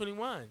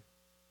 5:21,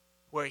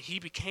 where he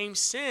became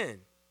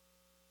sin.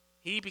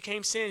 He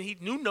became sin. He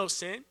knew no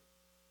sin,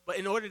 but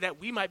in order that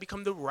we might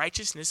become the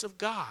righteousness of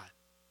God.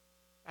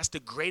 That's the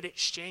great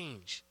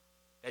exchange.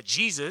 That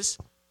Jesus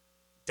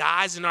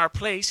dies in our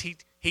place. He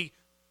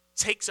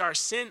takes our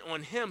sin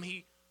on him.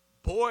 He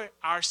bore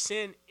our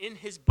sin in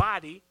his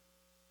body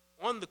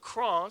on the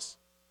cross,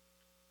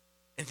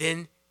 and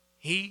then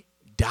he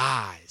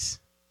dies.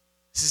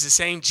 This is the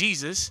same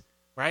Jesus,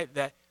 right,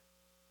 that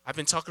I've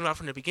been talking about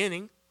from the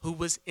beginning, who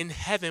was in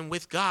heaven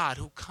with God,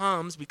 who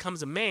comes,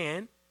 becomes a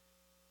man,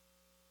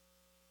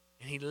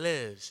 and he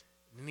lives,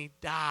 and then he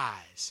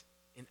dies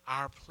in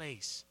our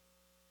place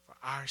for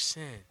our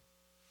sin.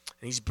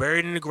 And he's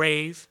buried in the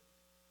grave,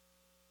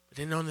 but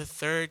then on the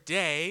third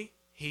day,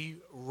 he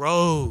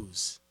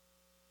rose.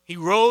 He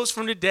rose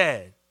from the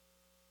dead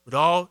with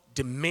all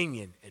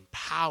dominion and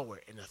power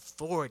and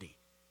authority,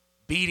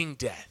 beating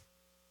death,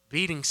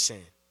 beating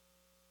sin,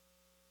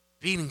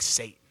 beating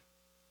Satan,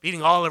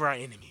 beating all of our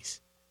enemies.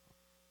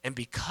 And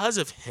because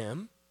of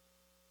him,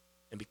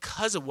 and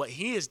because of what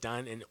he has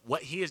done and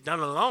what he has done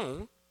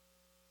alone,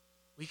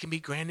 we can be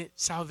granted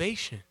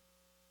salvation.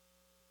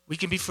 We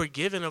can be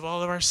forgiven of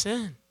all of our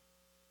sin.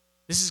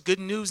 This is good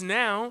news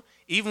now,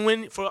 even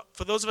when, for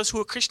those of us who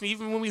are Christian,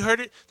 even when we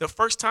heard it the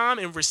first time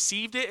and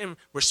received it and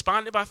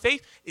responded by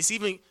faith, it's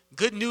even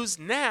good news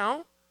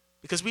now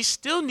because we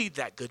still need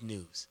that good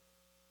news.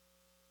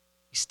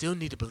 We still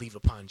need to believe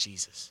upon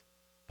Jesus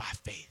by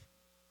faith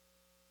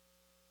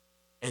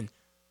and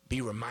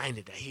be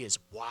reminded that he has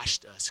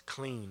washed us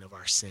clean of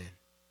our sin,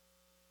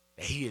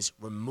 that he has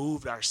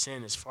removed our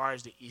sin as far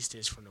as the east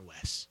is from the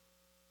west.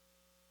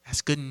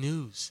 That's good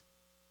news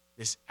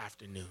this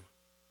afternoon.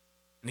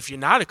 And if you're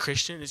not a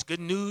Christian, it's good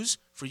news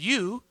for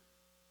you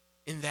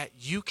in that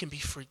you can be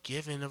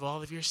forgiven of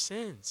all of your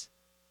sins.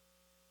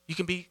 You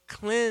can be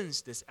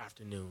cleansed this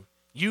afternoon.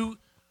 You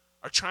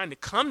are trying to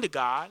come to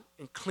God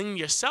and clean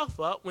yourself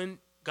up when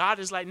God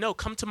is like, no,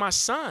 come to my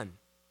son.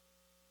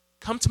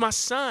 Come to my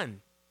son.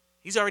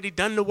 He's already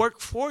done the work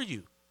for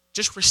you.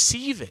 Just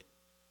receive it.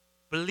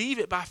 Believe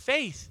it by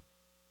faith.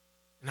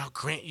 And I'll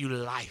grant you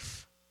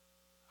life.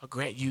 I'll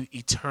grant you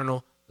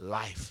eternal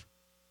life.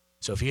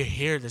 So if you're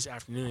here this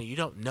afternoon and you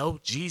don't know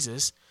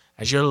Jesus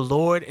as your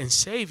Lord and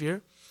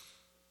Savior,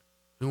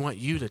 we want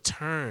you to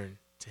turn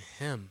to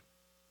him.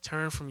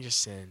 Turn from your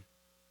sin.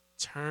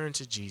 Turn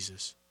to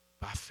Jesus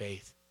by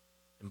faith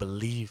and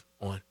believe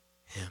on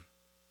him.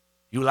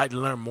 You would like to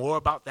learn more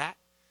about that,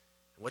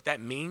 what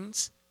that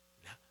means,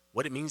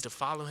 what it means to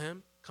follow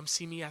him? Come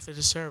see me after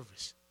the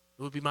service.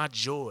 It would be my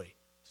joy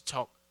to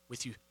talk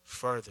with you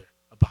further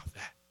about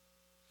that.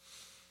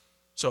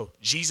 So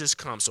Jesus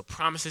comes. So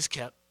promises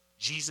kept.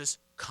 Jesus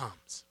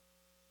comes.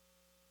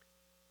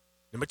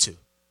 Number 2,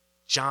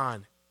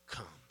 John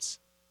comes.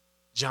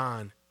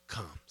 John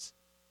comes.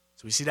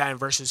 So we see that in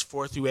verses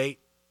 4-8.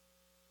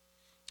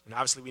 And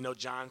obviously we know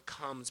John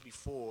comes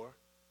before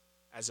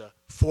as a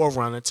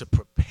forerunner to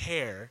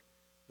prepare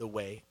the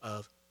way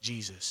of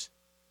Jesus.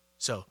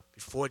 So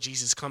before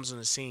Jesus comes on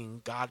the scene,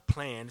 God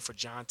planned for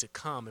John to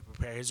come and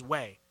prepare his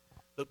way.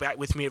 Look back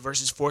with me at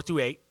verses 4-8.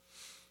 I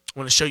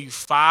want to show you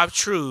 5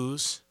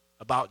 truths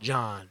about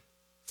John.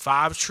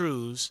 5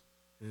 truths,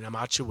 and I'm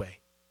out your way.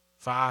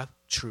 5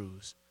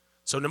 truths.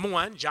 So number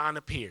 1, John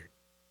appeared.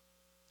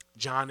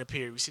 John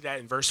appeared. We see that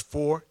in verse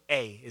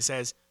 4a. It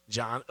says,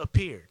 John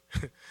appeared.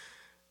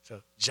 So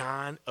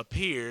John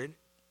appeared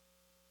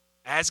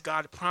as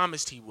God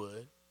promised he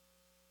would.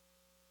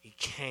 He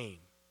came.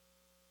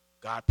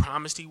 God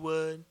promised he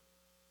would,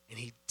 and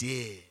he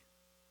did.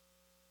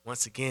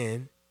 Once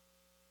again,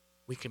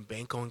 we can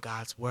bank on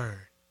God's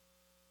word.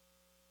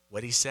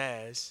 What he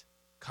says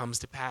comes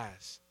to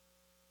pass.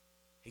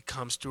 He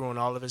comes through on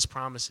all of his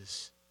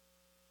promises.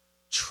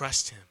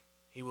 Trust him.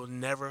 He will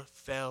never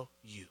fail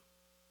you.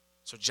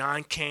 So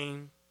John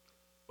came,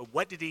 but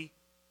what did he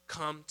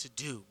come to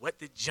do? What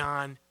did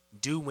John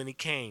do when he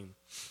came?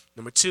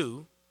 Number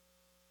 2,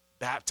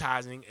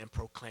 baptizing and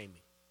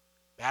proclaiming.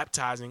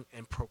 Baptizing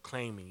and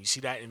proclaiming. You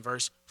see that in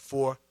verse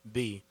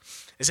 4b.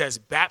 It says,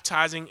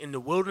 baptizing in the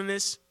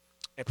wilderness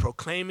and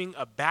proclaiming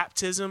a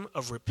baptism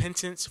of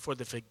repentance for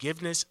the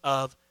forgiveness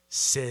of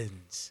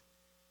sins.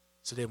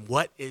 So then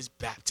what is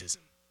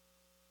baptism?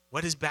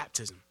 What is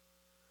baptism?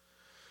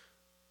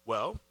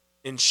 Well,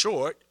 in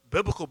short,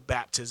 biblical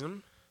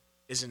baptism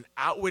is an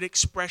outward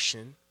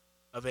expression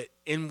of an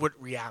inward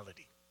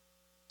reality,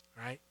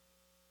 right?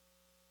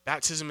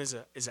 Baptism is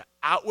an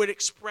outward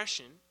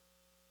expression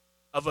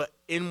of an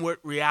inward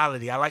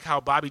reality. I like how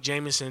Bobby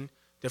Jamieson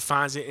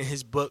defines it in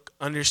his book,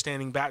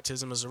 Understanding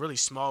Baptism. It's a really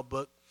small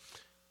book.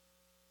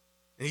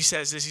 And he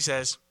says this, he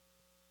says,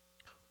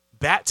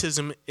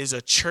 baptism is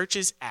a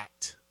church's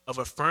act of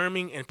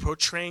affirming and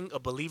portraying a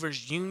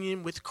believer's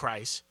union with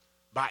Christ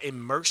by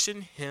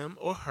immersing him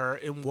or her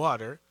in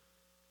water,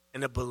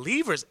 and a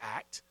believer's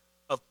act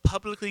of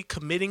publicly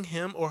committing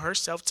him or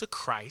herself to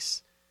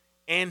Christ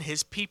and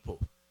his people,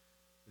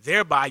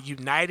 thereby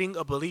uniting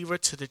a believer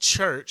to the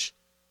church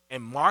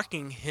and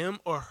marking him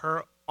or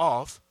her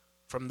off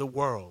from the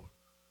world,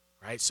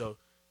 right? So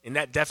in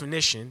that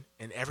definition,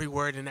 and every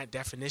word in that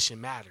definition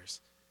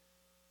matters,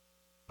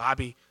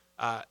 Bobby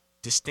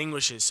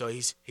distinguishes. So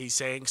he's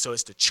saying, so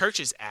it's the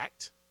church's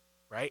act,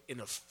 right, in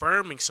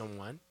affirming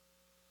someone,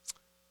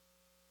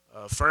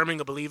 affirming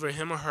a believer,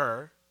 him or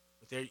her,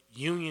 with their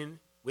union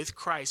with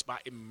Christ by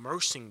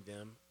immersing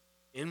them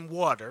in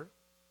water.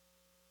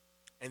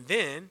 And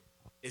then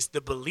it's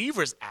the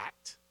believer's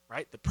act,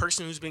 right, the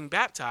person who's being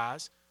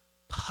baptized,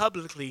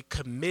 publicly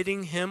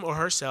committing him or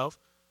herself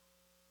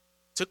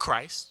to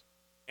Christ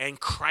and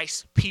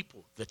Christ's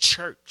people, the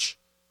church,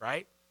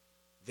 right?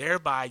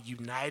 Thereby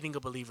uniting a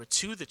believer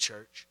to the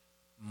church,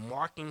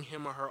 marking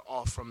him or her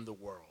off from the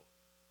world.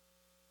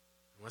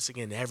 Once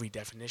again, every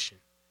definition,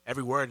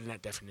 every word in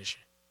that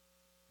definition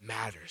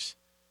matters.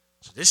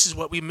 So this is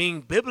what we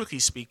mean, biblically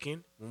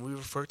speaking, when we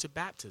refer to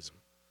baptism.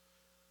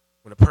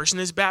 When a person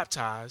is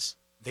baptized,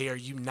 they are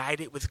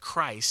united with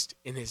Christ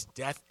in his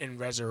death and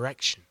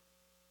resurrection,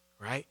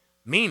 right?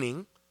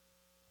 Meaning,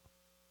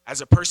 as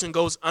a person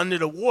goes under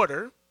the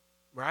water,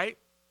 right,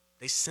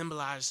 they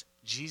symbolize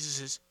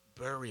Jesus'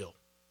 burial.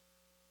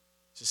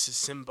 This is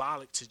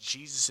symbolic to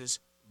Jesus'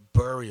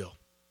 burial,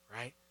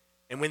 right?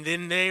 And when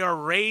then they are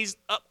raised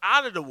up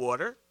out of the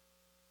water,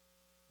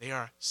 they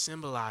are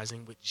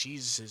symbolizing with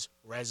Jesus'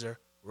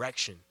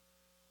 resurrection.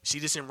 You see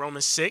this in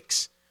Romans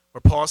 6, where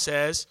Paul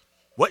says,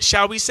 what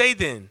shall we say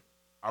then?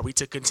 Are we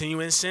to continue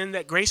in sin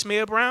that grace may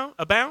abound?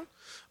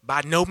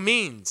 By no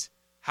means.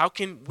 How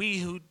can we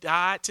who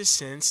died to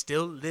sin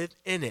still live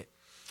in it?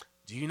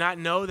 Do you not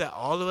know that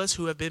all of us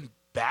who have been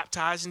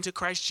baptized into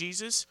Christ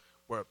Jesus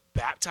were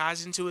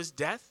baptized into his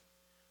death?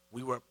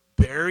 We were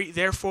buried,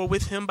 therefore,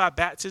 with him by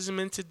baptism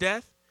into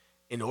death,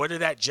 in order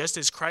that just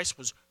as Christ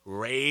was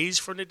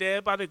raised from the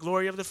dead by the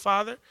glory of the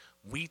Father,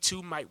 we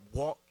too might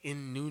walk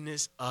in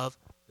newness of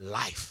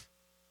life.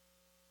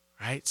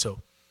 Right? So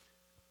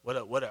what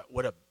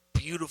a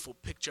beautiful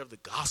picture of the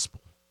gospel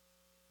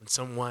when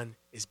someone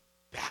is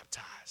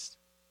baptized,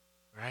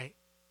 right?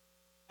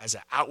 As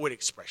an outward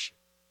expression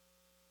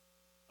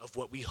of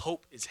what we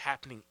hope is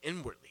happening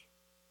inwardly,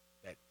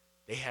 that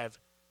they have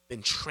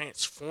been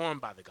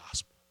transformed by the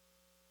gospel,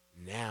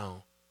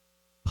 now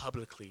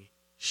publicly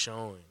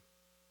showing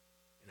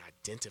and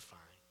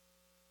identifying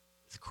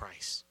with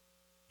Christ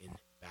in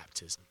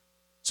baptism.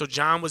 So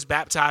John was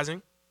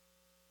baptizing.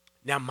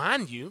 Now,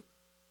 mind you,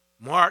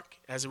 Mark,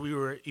 as we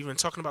were even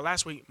talking about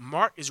last week,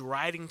 Mark is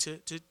writing to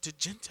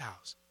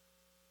Gentiles.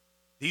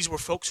 These were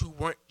folks who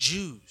weren't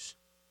Jews,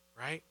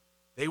 right?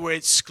 They were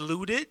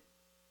excluded.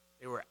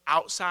 They were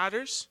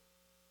outsiders.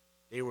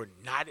 They were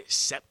not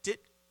accepted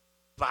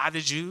by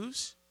the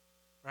Jews,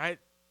 right?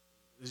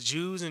 The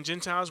Jews and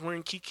Gentiles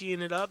weren't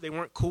kikiing it up. They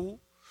weren't cool.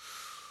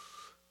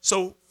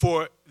 So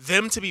for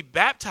them to be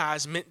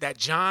baptized meant that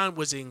John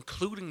was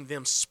including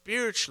them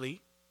spiritually,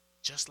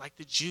 just like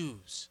the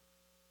Jews,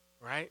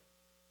 right?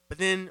 But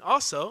then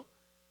also,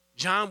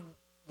 John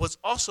was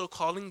also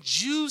calling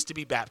Jews to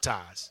be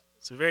baptized.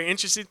 It's a very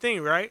interesting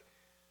thing, right?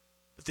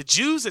 But the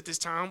Jews at this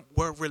time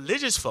were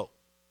religious folk.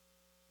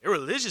 They were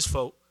religious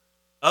folk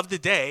of the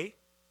day.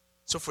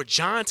 So for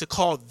John to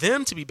call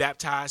them to be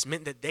baptized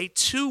meant that they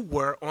too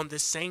were on the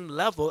same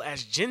level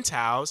as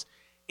Gentiles,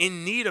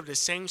 in need of the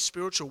same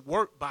spiritual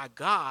work by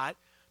God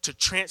to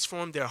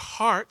transform their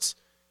hearts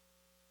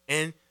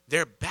and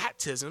their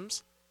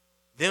baptisms,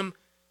 them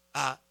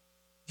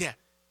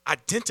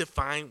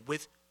identifying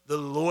with the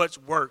Lord's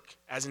work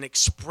as an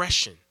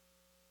expression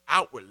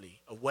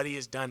outwardly of what he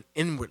has done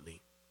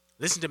inwardly.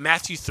 Listen to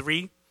Matthew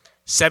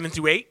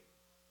 3:7-8.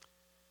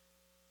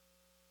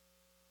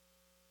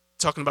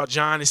 Talking about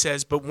John, it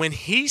says, "But when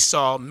he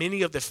saw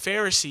many of the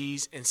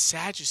Pharisees and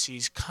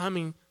Sadducees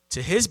coming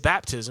to his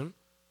baptism,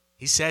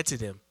 he said to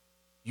them,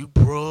 'You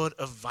brood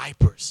of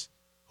vipers,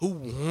 who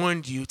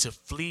warned you to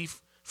flee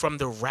from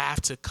the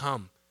wrath to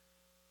come?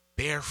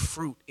 Bear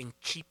fruit in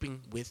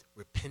keeping with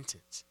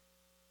repentance.'"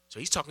 So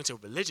he's talking to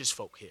religious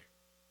folk here.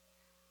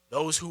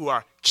 Those who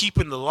are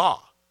keeping the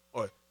law,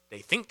 or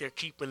they think they're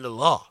keeping the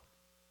law.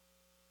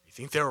 They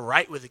think they're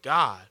right with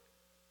God.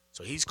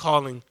 So he's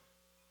calling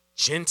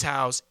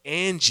Gentiles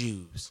and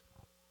Jews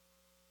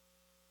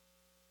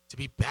to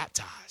be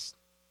baptized,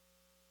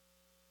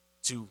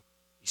 to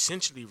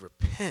essentially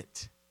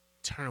repent,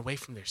 turn away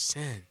from their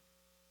sin,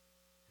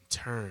 and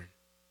turn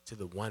to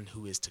the one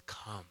who is to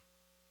come.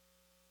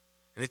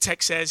 And the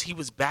text says he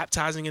was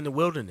baptizing in the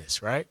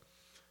wilderness, right?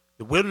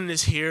 The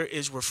wilderness here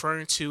is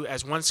referring to,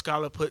 as one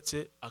scholar puts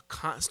it, a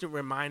constant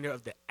reminder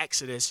of the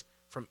exodus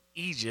from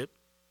Egypt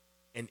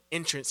and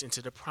entrance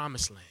into the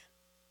promised land,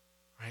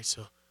 right?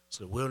 So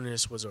the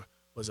wilderness was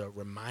a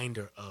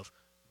reminder of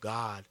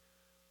God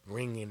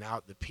bringing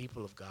out the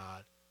people of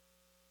God,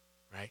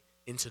 right,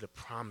 into the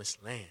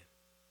promised land.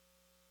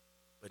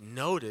 But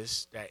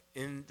notice that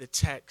in the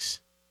text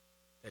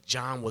that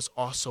John was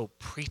also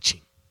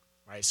preaching,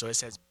 right? So it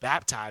says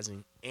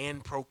baptizing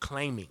and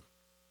proclaiming.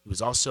 He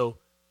was also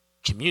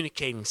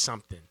communicating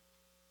something.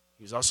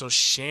 He was also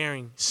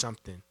sharing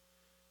something.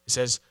 It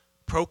says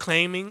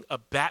proclaiming a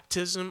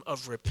baptism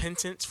of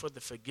repentance for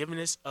the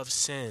forgiveness of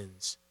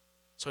sins.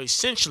 So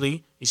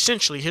essentially,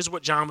 here's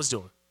what John was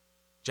doing.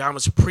 John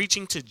was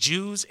preaching to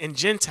Jews and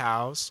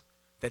Gentiles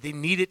that they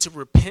needed to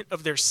repent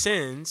of their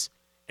sins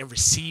and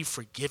receive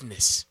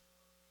forgiveness.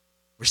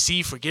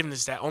 Receive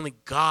forgiveness that only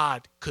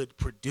God could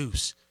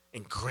produce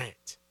and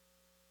grant.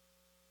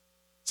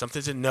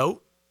 Something to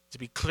note, to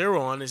be clear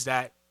on, is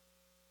that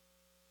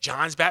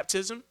John's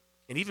baptism,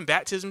 and even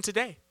baptism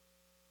today,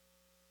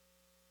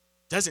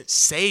 doesn't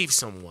save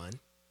someone,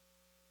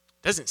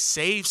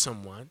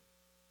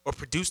 or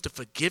produce the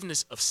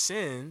forgiveness of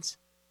sins.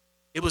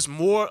 It was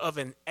more of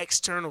an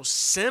external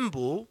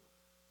symbol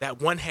that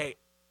one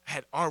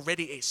had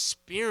already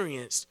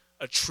experienced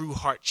a true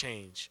heart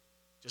change,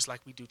 just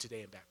like we do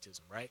today in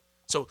baptism, right?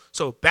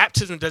 So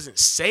baptism doesn't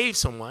save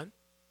someone.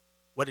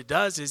 What it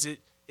does is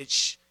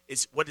it's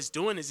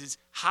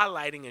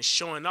highlighting and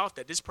showing off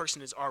that this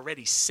person is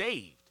already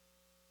saved,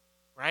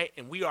 right?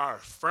 And we are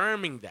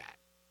affirming that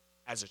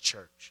as a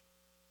church,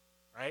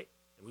 right?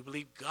 And we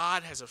believe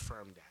God has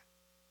affirmed that.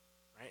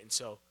 Right? And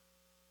so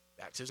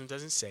baptism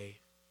doesn't save,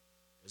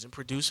 doesn't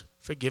produce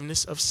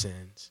forgiveness of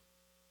sins.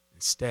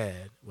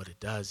 Instead, what it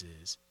does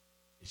is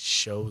it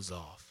shows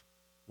off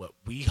what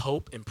we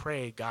hope and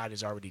pray God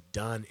has already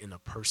done in a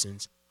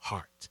person's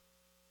heart.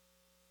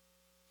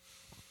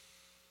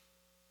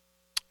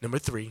 Number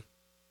 3,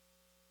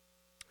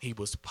 he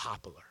was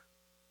popular.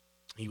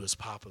 He was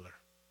popular.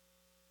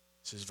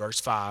 This is verse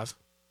 5.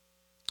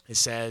 It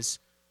says,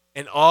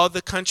 "And all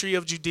the country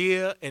of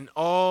Judea and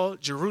all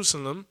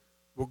Jerusalem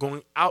were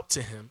going out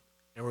to him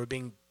and were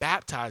being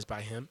baptized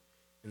by him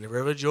in the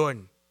river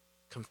Jordan,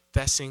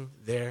 confessing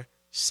their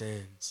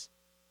sins."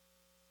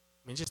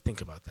 I mean, just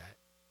think about that.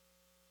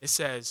 It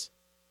says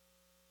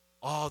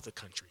all the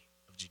country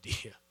of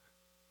Judea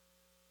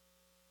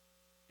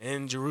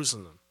and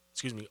Jerusalem.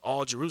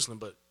 All Jerusalem,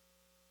 but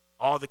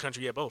all the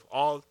country, both.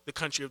 All the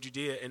country of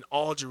Judea and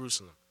all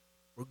Jerusalem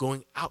were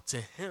going out to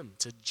him,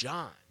 to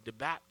John the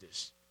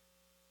Baptist,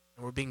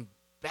 and were being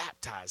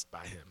baptized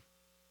by him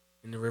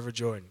in the river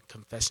Jordan,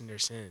 confessing their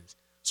sins.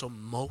 So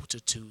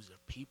multitudes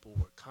of people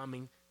were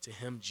coming to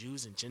him,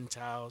 Jews and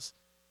Gentiles,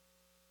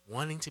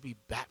 wanting to be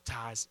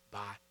baptized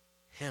by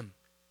him.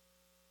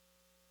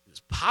 He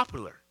was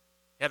popular.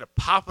 He had a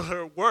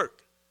popular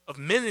work of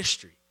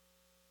ministry.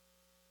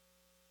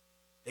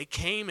 They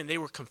came and they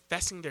were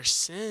confessing their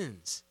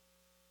sins.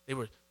 They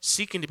were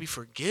seeking to be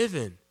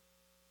forgiven.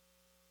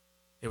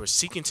 They were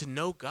seeking to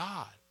know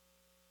God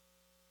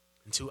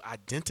and to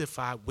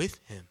identify with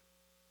him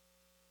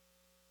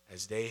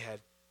as they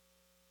had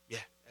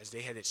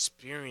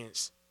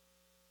experienced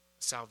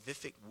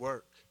salvific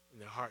work in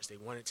their hearts. They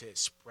wanted to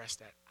express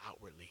that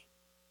outwardly.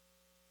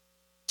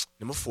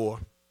 Number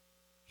 4,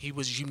 he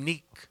was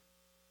unique.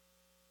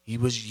 He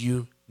was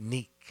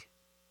unique.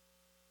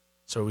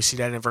 So we see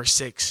that in verse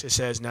 6. It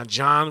says, "Now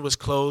John was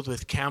clothed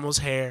with camel's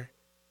hair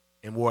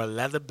and wore a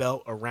leather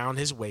belt around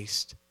his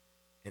waist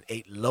and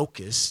ate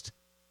locusts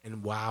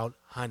and wild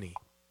honey."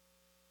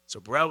 So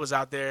bro was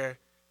out there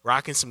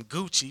rocking some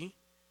Gucci.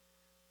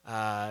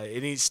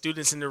 Any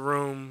students in the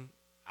room,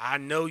 I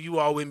know you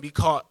all wouldn't be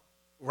caught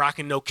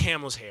rocking no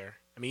camel's hair.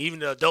 I mean, even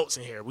the adults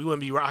in here, we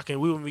wouldn't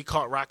be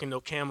caught rocking no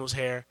camel's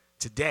hair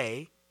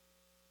today.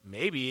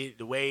 Maybe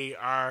the way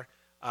our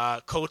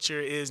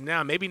culture is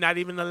now, maybe not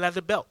even a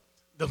leather belt,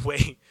 the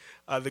way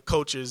the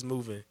culture is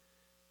moving.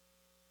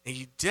 And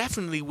you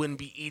definitely wouldn't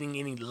be eating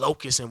any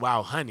locusts and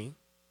wild honey.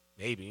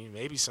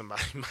 Maybe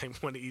somebody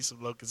might want to eat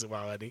some locusts and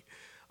wild honey.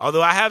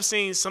 Although I have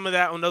seen some of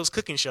that on those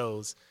cooking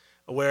shows,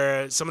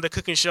 where some of the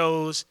cooking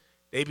shows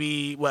they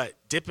be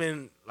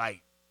dipping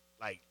like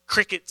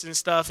crickets and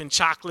stuff in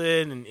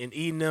chocolate and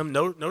eating them.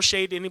 No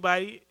shade to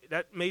anybody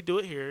that may do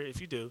it here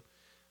if you do,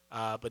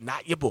 but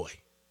not your boy,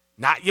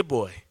 not your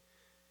boy.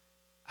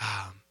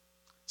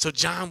 So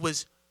John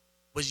was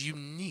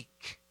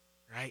unique,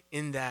 right,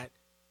 in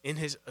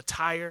his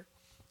attire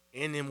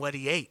and in what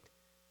he ate.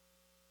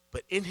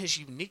 But in his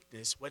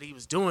uniqueness, what he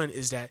was doing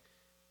is that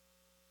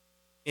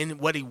in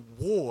what he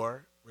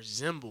wore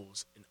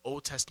resembles an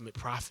Old Testament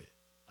prophet,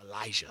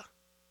 Elijah.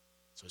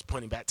 So it's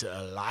pointing back to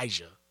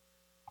Elijah,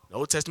 an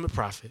Old Testament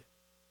prophet.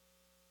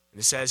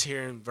 And it says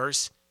here in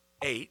verse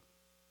 8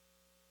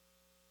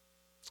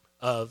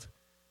 of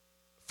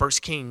 1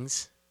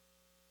 Kings,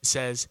 it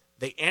says,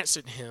 they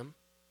answered him,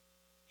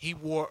 he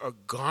wore a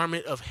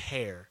garment of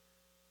hair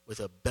with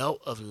a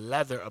belt of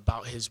leather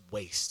about his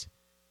waist.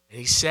 And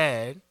he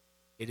said,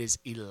 it is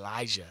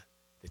Elijah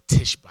the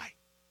Tishbite.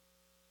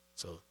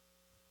 So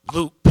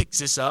Luke picks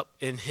this up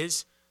in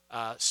his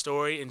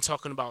story and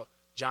talking about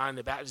John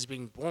the Baptist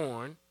being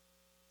born.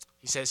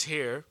 He says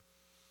here,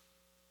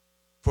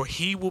 for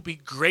he will be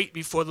great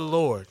before the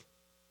Lord,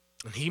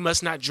 and he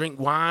must not drink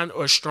wine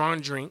or strong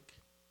drink,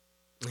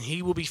 and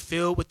he will be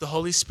filled with the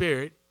Holy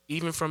Spirit,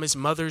 even from his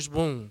mother's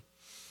womb.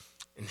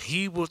 And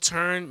he will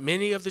turn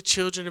many of the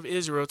children of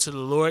Israel to the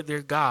Lord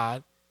their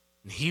God,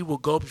 and he will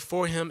go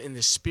before him in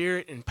the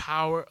spirit and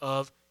power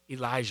of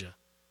Elijah,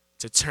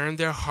 to turn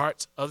their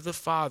hearts of the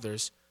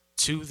fathers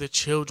to the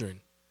children,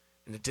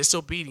 and the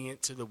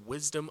disobedient to the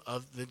wisdom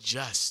of the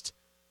just,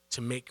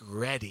 to make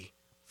ready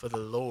for the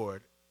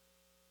Lord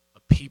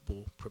a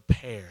people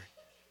prepared.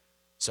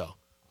 So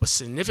what's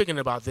significant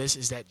about this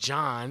is that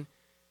John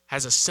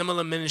has a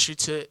similar ministry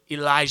to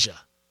Elijah,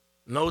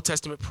 an Old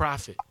Testament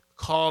prophet,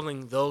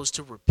 calling those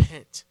to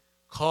repent,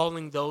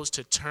 calling those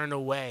to turn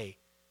away,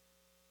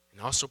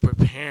 and also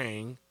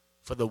preparing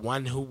for the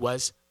one who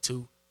was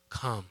to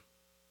come,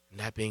 and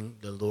that being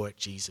the Lord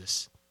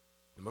Jesus.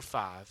 Number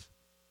 5,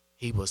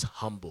 he was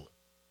humble.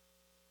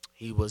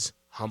 He was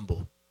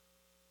humble.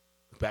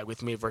 Look back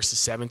with me at verses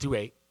 7 through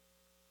 8.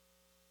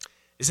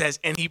 It says,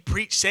 and he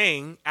preached,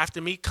 saying,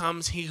 after me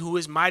comes he who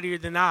is mightier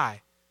than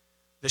I,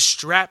 the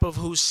strap of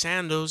whose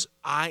sandals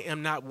I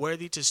am not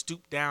worthy to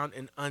stoop down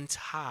and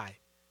untie.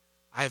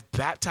 I have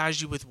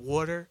baptized you with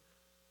water,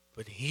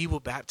 but he will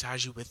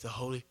baptize you with the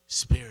Holy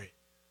Spirit.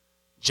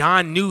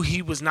 John knew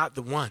he was not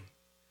the one,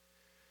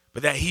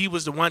 but that he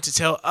was the one to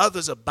tell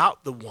others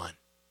about the one,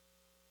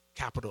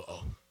 capital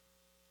O,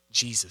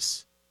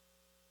 Jesus.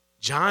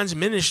 John's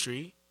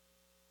ministry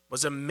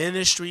was a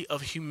ministry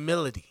of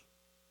humility,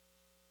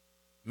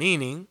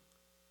 meaning,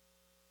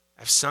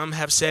 as some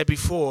have said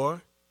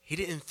before, he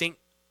didn't think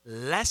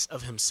less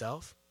of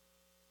himself.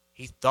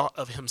 He thought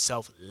of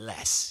himself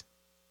less.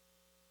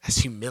 That's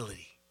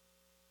humility.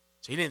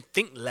 So he didn't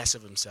think less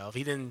of himself.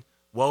 He didn't,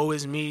 woe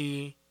is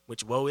me,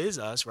 which woe is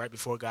us, right,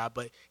 before God.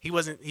 But he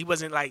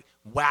wasn't like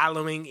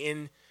wallowing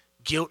in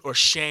guilt or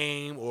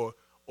shame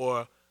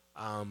or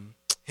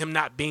him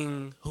not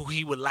being who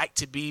he would like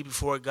to be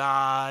before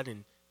God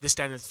and this,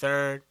 that, and the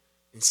third.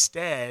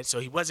 Instead, so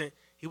he wasn't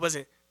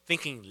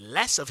thinking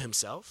less of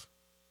himself.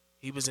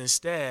 He was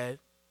instead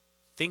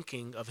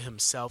thinking of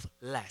himself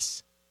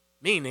less,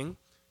 meaning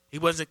he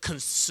wasn't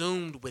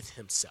consumed with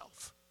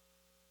himself.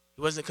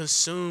 He wasn't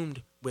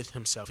consumed with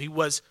himself. He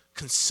was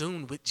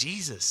consumed with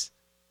Jesus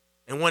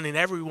and wanting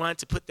everyone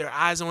to put their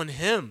eyes on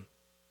him,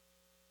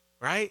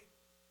 right?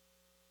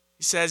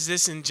 He says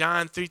this in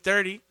John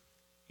 3:30.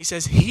 He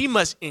says, he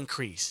must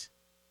increase,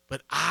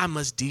 but I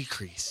must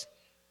decrease.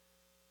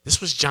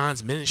 This was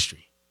John's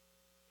ministry.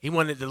 He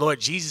wanted the Lord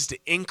Jesus to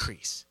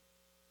increase.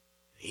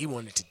 He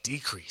wanted to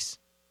decrease.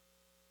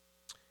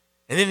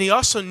 And then he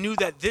also knew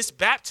that this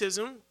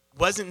baptism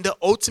wasn't the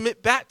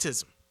ultimate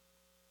baptism.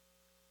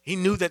 He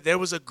knew that there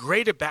was a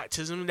greater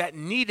baptism that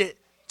needed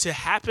to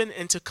happen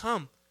and to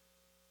come.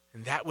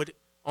 And that would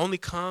only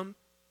come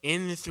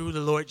in and through the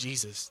Lord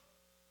Jesus.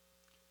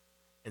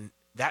 And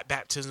that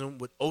baptism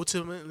would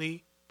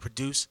ultimately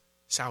produce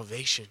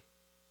salvation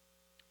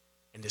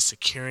and the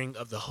securing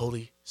of the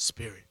Holy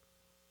Spirit.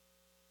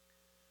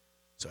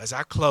 So as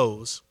I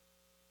close,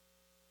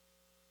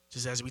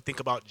 just as we think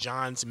about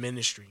John's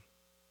ministry,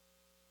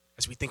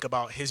 as we think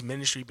about his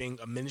ministry being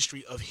a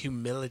ministry of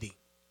humility,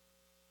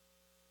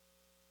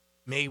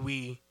 may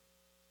we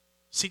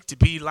seek to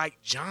be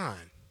like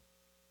John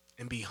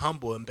and be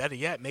humble. And better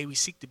yet, may we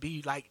seek to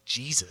be like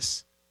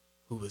Jesus,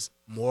 who was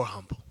more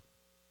humble,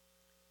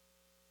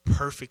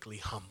 perfectly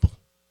humble.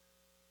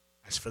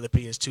 As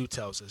Philippians 2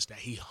 tells us, that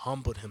he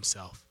humbled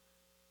himself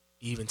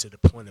even to the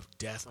point of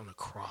death on the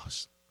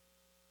cross.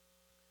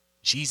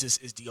 Jesus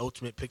is the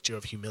ultimate picture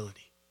of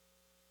humility.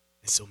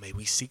 And so may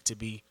we seek to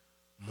be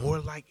more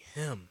like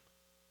him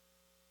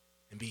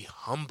and be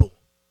humble.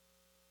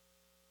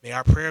 May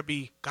our prayer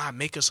be, God,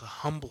 make us a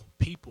humble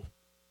people.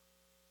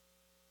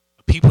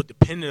 A people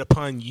dependent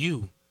upon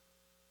you.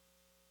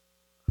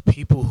 A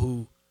people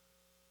who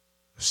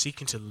are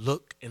seeking to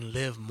look and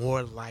live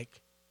more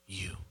like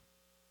you.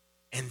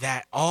 And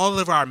that all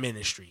of our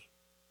ministry,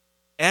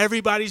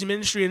 everybody's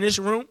ministry in this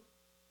room,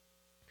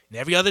 and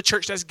every other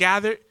church that's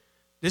gathered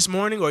this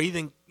morning or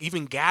even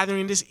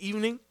gathering this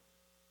evening,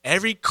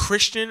 every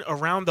Christian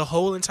around the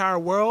whole entire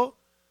world,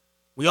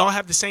 we all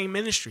have the same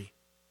ministry.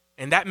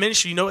 And that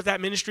ministry, you know what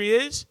that ministry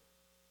is?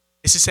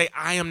 It's to say,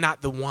 I am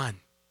not the one.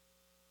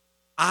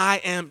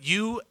 I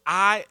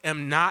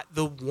am not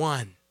the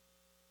one.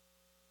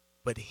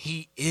 But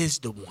he is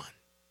the one.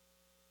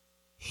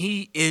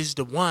 He is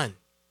the one.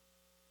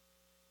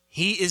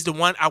 He is the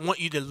one I want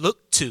you to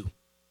look to.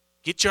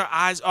 Get your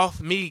eyes off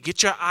me.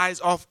 Get your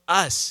eyes off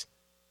us.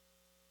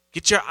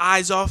 Get your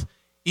eyes off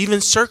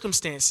even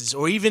circumstances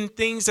or even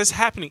things that's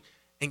happening.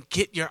 And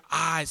get your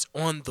eyes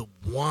on the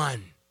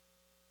one.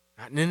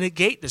 Not to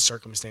negate the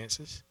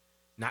circumstances.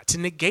 Not to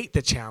negate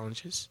the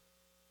challenges.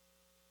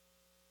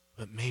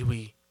 But may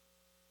we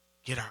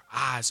get our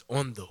eyes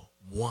on the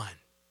one.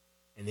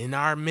 And in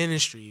our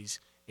ministries,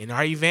 in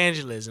our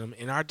evangelism,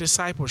 in our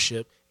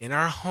discipleship, in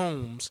our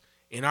homes,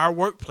 in our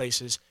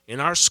workplaces, in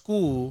our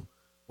school,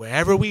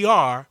 wherever we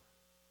are,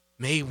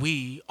 may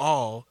we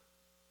all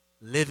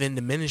live in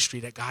the ministry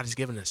that God has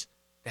given us.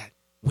 That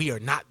we are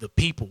not the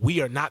people.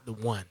 We are not the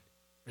one.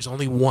 There's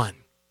only one.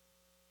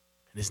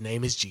 And his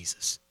name is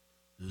Jesus.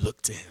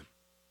 Look to him.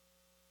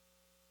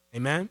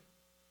 Amen?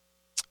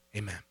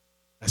 Amen.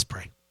 Let's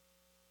pray.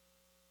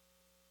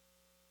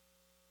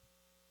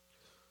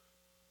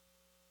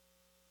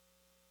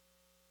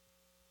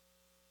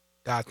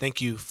 God, thank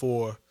you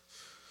for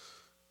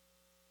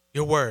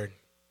your word.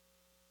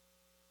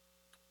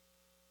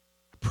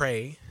 I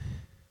pray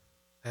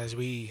as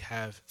we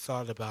have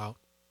thought about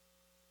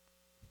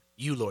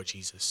you, Lord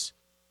Jesus,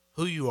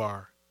 who you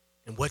are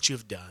and what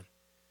you've done.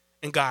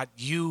 And God,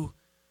 you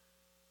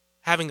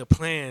having a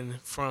plan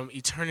from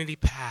eternity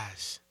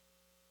past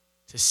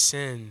to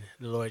send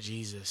the Lord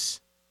Jesus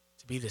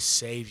to be the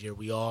Savior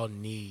we all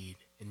need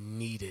and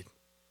needed.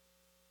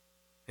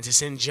 And to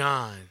send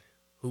John,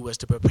 who was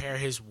to prepare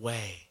his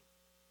way.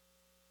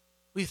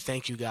 We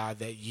thank you, God,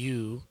 that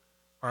you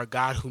are a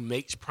God who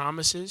makes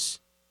promises,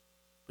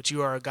 but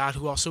you are a God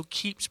who also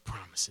keeps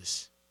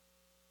promises.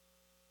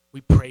 We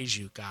praise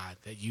you, God,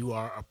 that you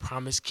are a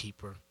promise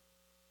keeper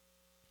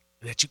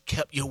and that you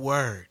kept your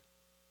word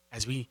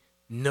as we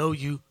know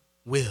you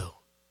will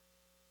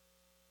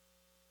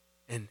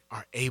and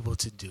are able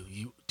to do.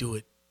 You do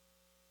it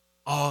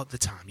all the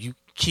time. You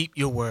keep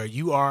your word.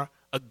 You are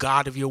a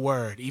God of your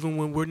word. Even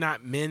when we're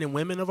not men and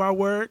women of our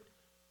word,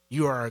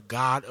 you are a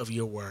God of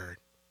your word.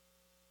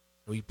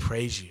 And we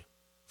praise you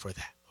for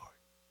that, Lord.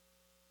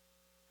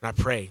 And I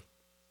pray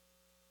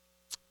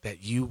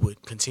that you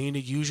would continue to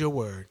use your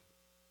word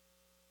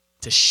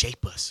to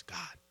shape us, God,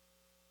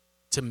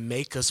 to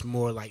make us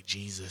more like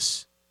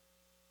Jesus,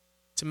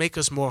 to make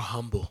us more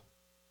humble,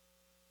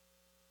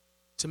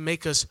 to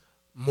make us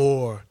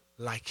more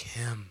like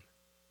him,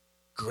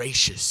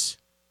 gracious,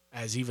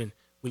 as even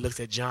we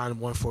looked at John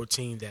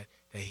 1:14, that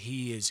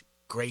he is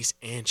grace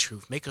and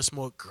truth. Make us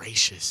more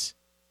gracious.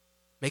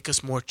 Make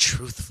us more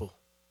truthful.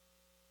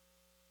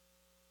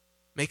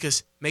 Make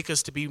us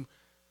to be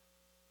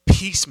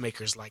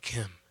peacemakers like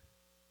him.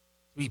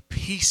 Be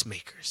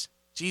peacemakers.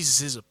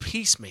 Jesus is a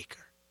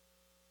peacemaker.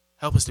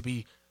 Help us to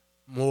be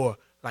more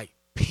like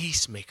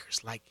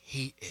peacemakers like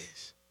he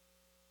is.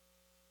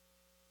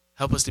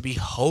 Help us to be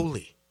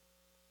holy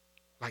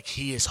like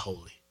he is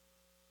holy.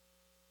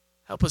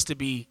 Help us to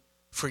be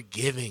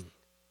forgiving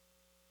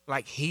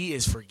like he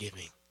is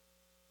forgiving.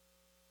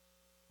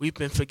 We've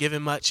been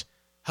forgiven much.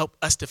 Help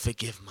us to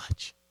forgive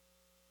much.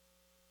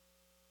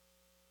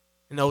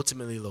 And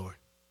ultimately, Lord,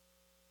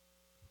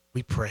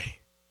 we pray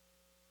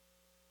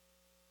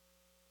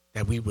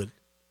that we would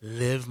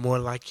live more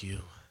like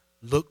you,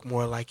 look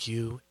more like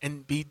you,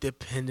 and be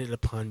dependent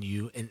upon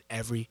you in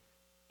every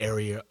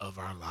area of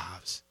our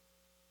lives.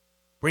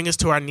 Bring us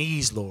to our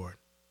knees, Lord.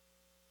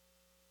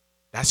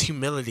 That's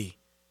humility.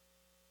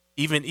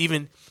 Even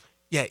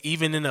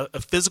in a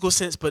physical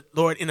sense, but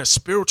Lord, in a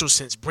spiritual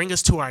sense, bring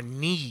us to our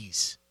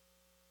knees.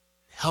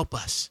 Help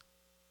us.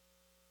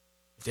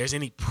 If there's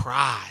any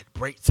pride,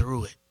 break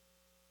through it.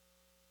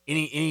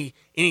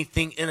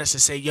 Anything in us to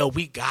say, yo,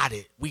 we got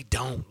it. We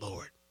don't,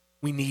 Lord.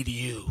 We need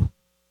you.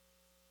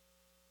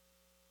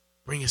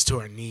 Bring us to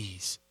our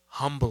knees.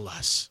 Humble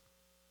us.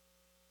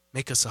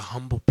 Make us a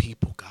humble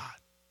people, God.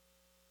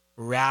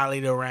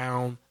 Rallied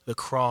around the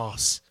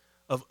cross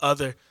of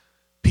other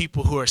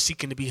people who are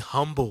seeking to be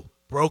humble,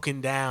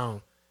 broken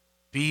down,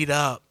 beat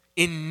up,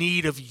 in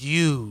need of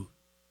you.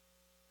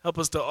 Help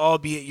us to all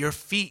be at your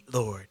feet,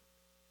 Lord,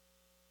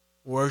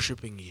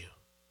 worshiping you,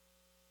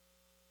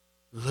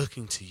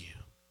 looking to you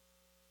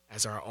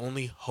as our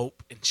only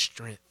hope and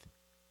strength.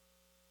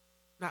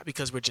 Not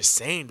because we're just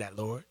saying that,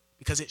 Lord,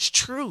 because it's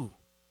true.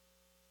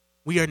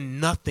 We are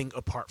nothing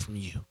apart from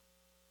you.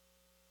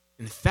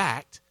 In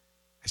fact,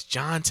 as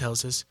John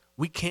tells us,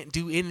 we can't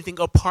do anything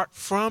apart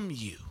from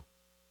you.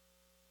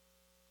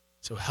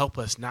 So help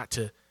us not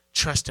to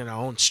trust in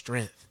our own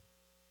strength.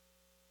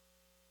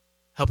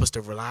 Help us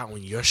to rely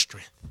on your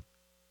strength.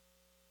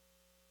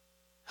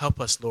 Help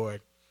us,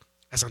 Lord,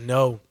 as I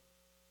know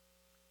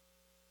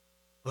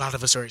a lot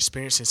of us are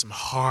experiencing some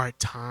hard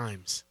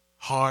times,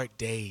 hard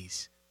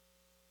days.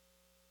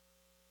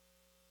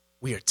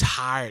 We are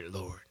tired,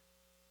 Lord.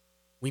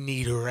 We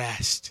need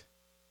rest.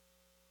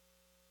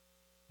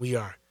 We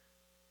are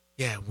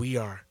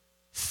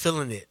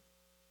feeling it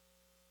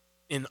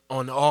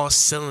on all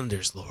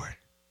cylinders, Lord.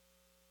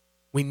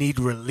 We need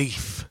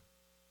relief.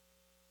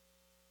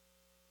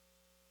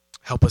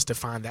 Help us to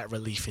find that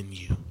relief in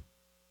you.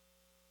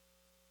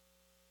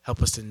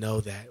 Help us to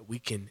know that we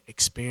can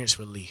experience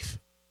relief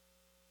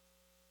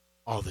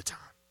all the time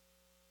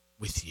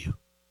with you.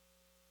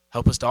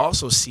 Help us to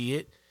also see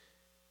it.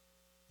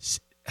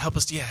 Help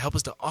us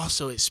to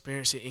also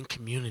experience it in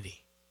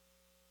community.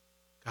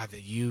 God,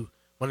 that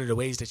one of the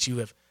ways that you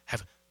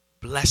have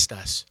blessed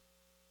us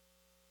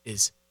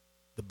is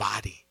the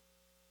body,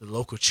 the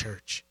local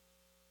church.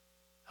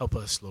 Help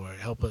us, Lord.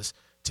 Help us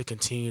to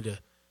continue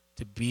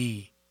to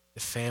be the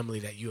family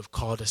that you have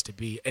called us to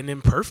be. An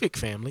imperfect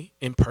family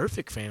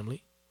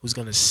who's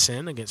going to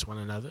sin against one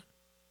another,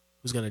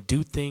 who's going to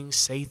do things,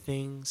 say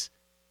things,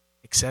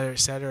 et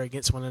cetera,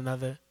 against one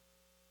another.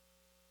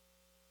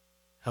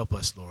 Help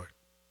us, Lord.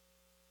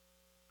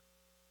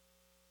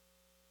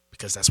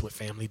 Because that's what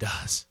family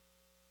does.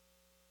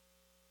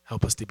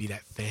 Help us to be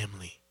that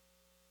family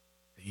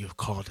that you have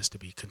called us to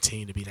be.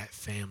 Continue to be that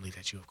family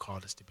that you have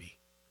called us to be.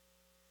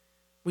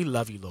 We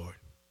love you, Lord.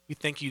 We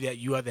thank you that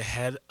you are the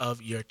head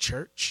of your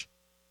church,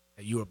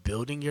 that you are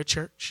building your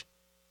church,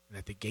 and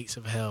that the gates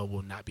of hell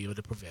will not be able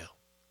to prevail.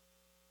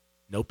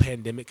 No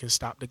pandemic can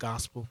stop the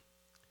gospel.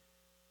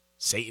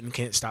 Satan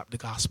can't stop the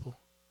gospel.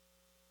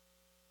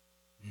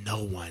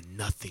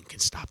 Nothing can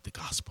stop the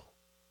gospel.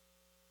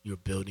 You're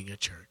building a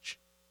church.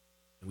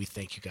 And we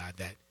thank you, God,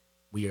 that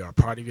we are a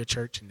part of your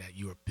church and that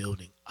you are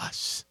building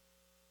us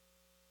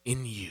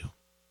in you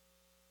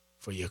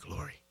for your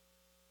glory.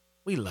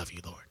 We love you,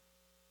 Lord.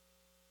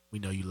 We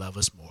know you love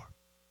us more.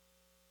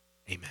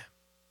 Amen.